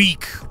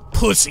weak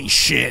pussy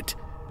shit,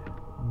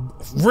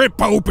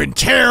 rip open,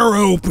 tear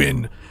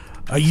open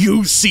a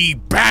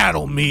UC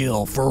Battle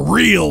Meal for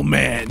real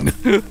men.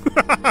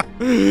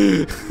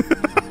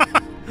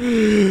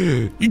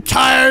 You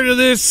tired of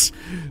these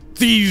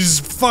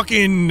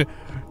fucking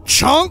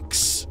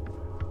chunks?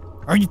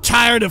 Are you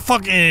tired of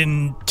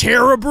fucking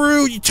Terra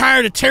Brew? You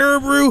tired of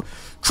Terra Brew?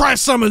 Try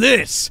some of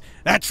this.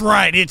 That's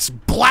right, it's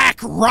Black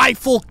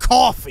Rifle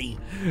Coffee.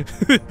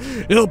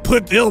 It'll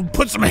put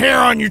some hair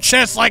on your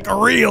chest like a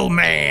real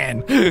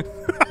man.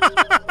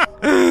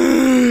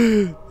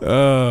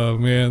 Oh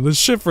man, the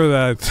shit for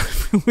that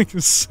feeling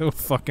is so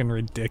fucking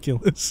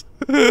ridiculous.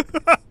 Good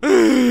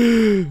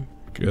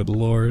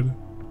lord.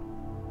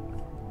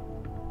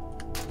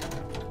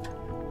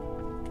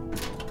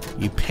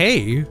 You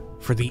pay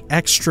for the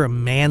extra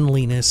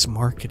manliness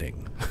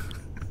marketing.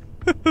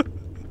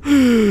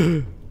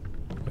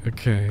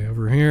 Okay,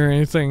 over here,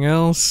 anything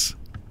else?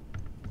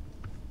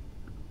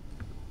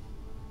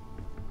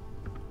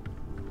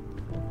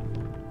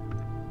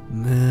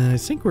 Nah, I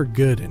think we're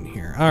good in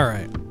here.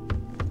 Alright.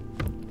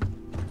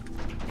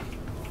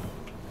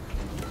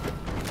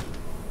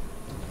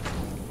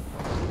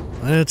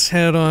 Let's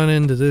head on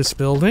into this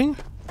building.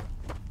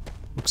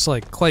 Looks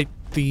like quite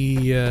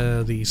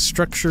the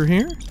structure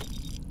here.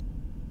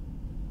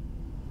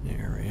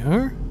 There we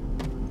are.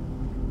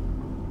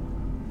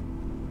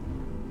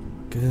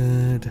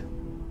 Good.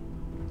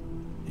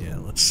 Yeah,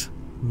 let's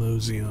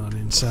mosey on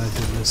inside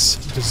to this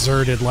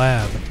deserted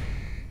lab.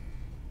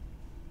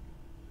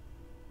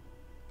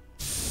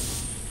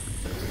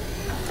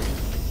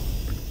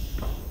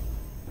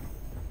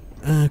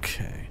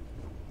 Okay.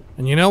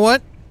 And you know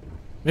what?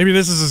 Maybe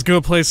this is as good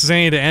a place as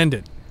any to end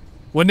it.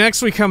 When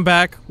next we come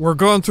back, we're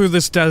going through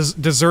this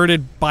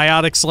deserted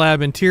biotics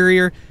lab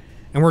interior,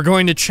 and we're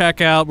going to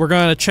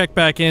check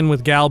back in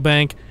with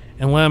Galbank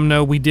and let them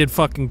know we did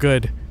fucking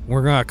good.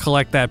 We're gonna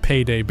collect that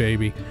payday,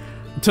 baby.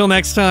 Until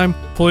next time,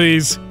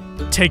 please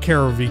take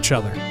care of each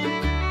other.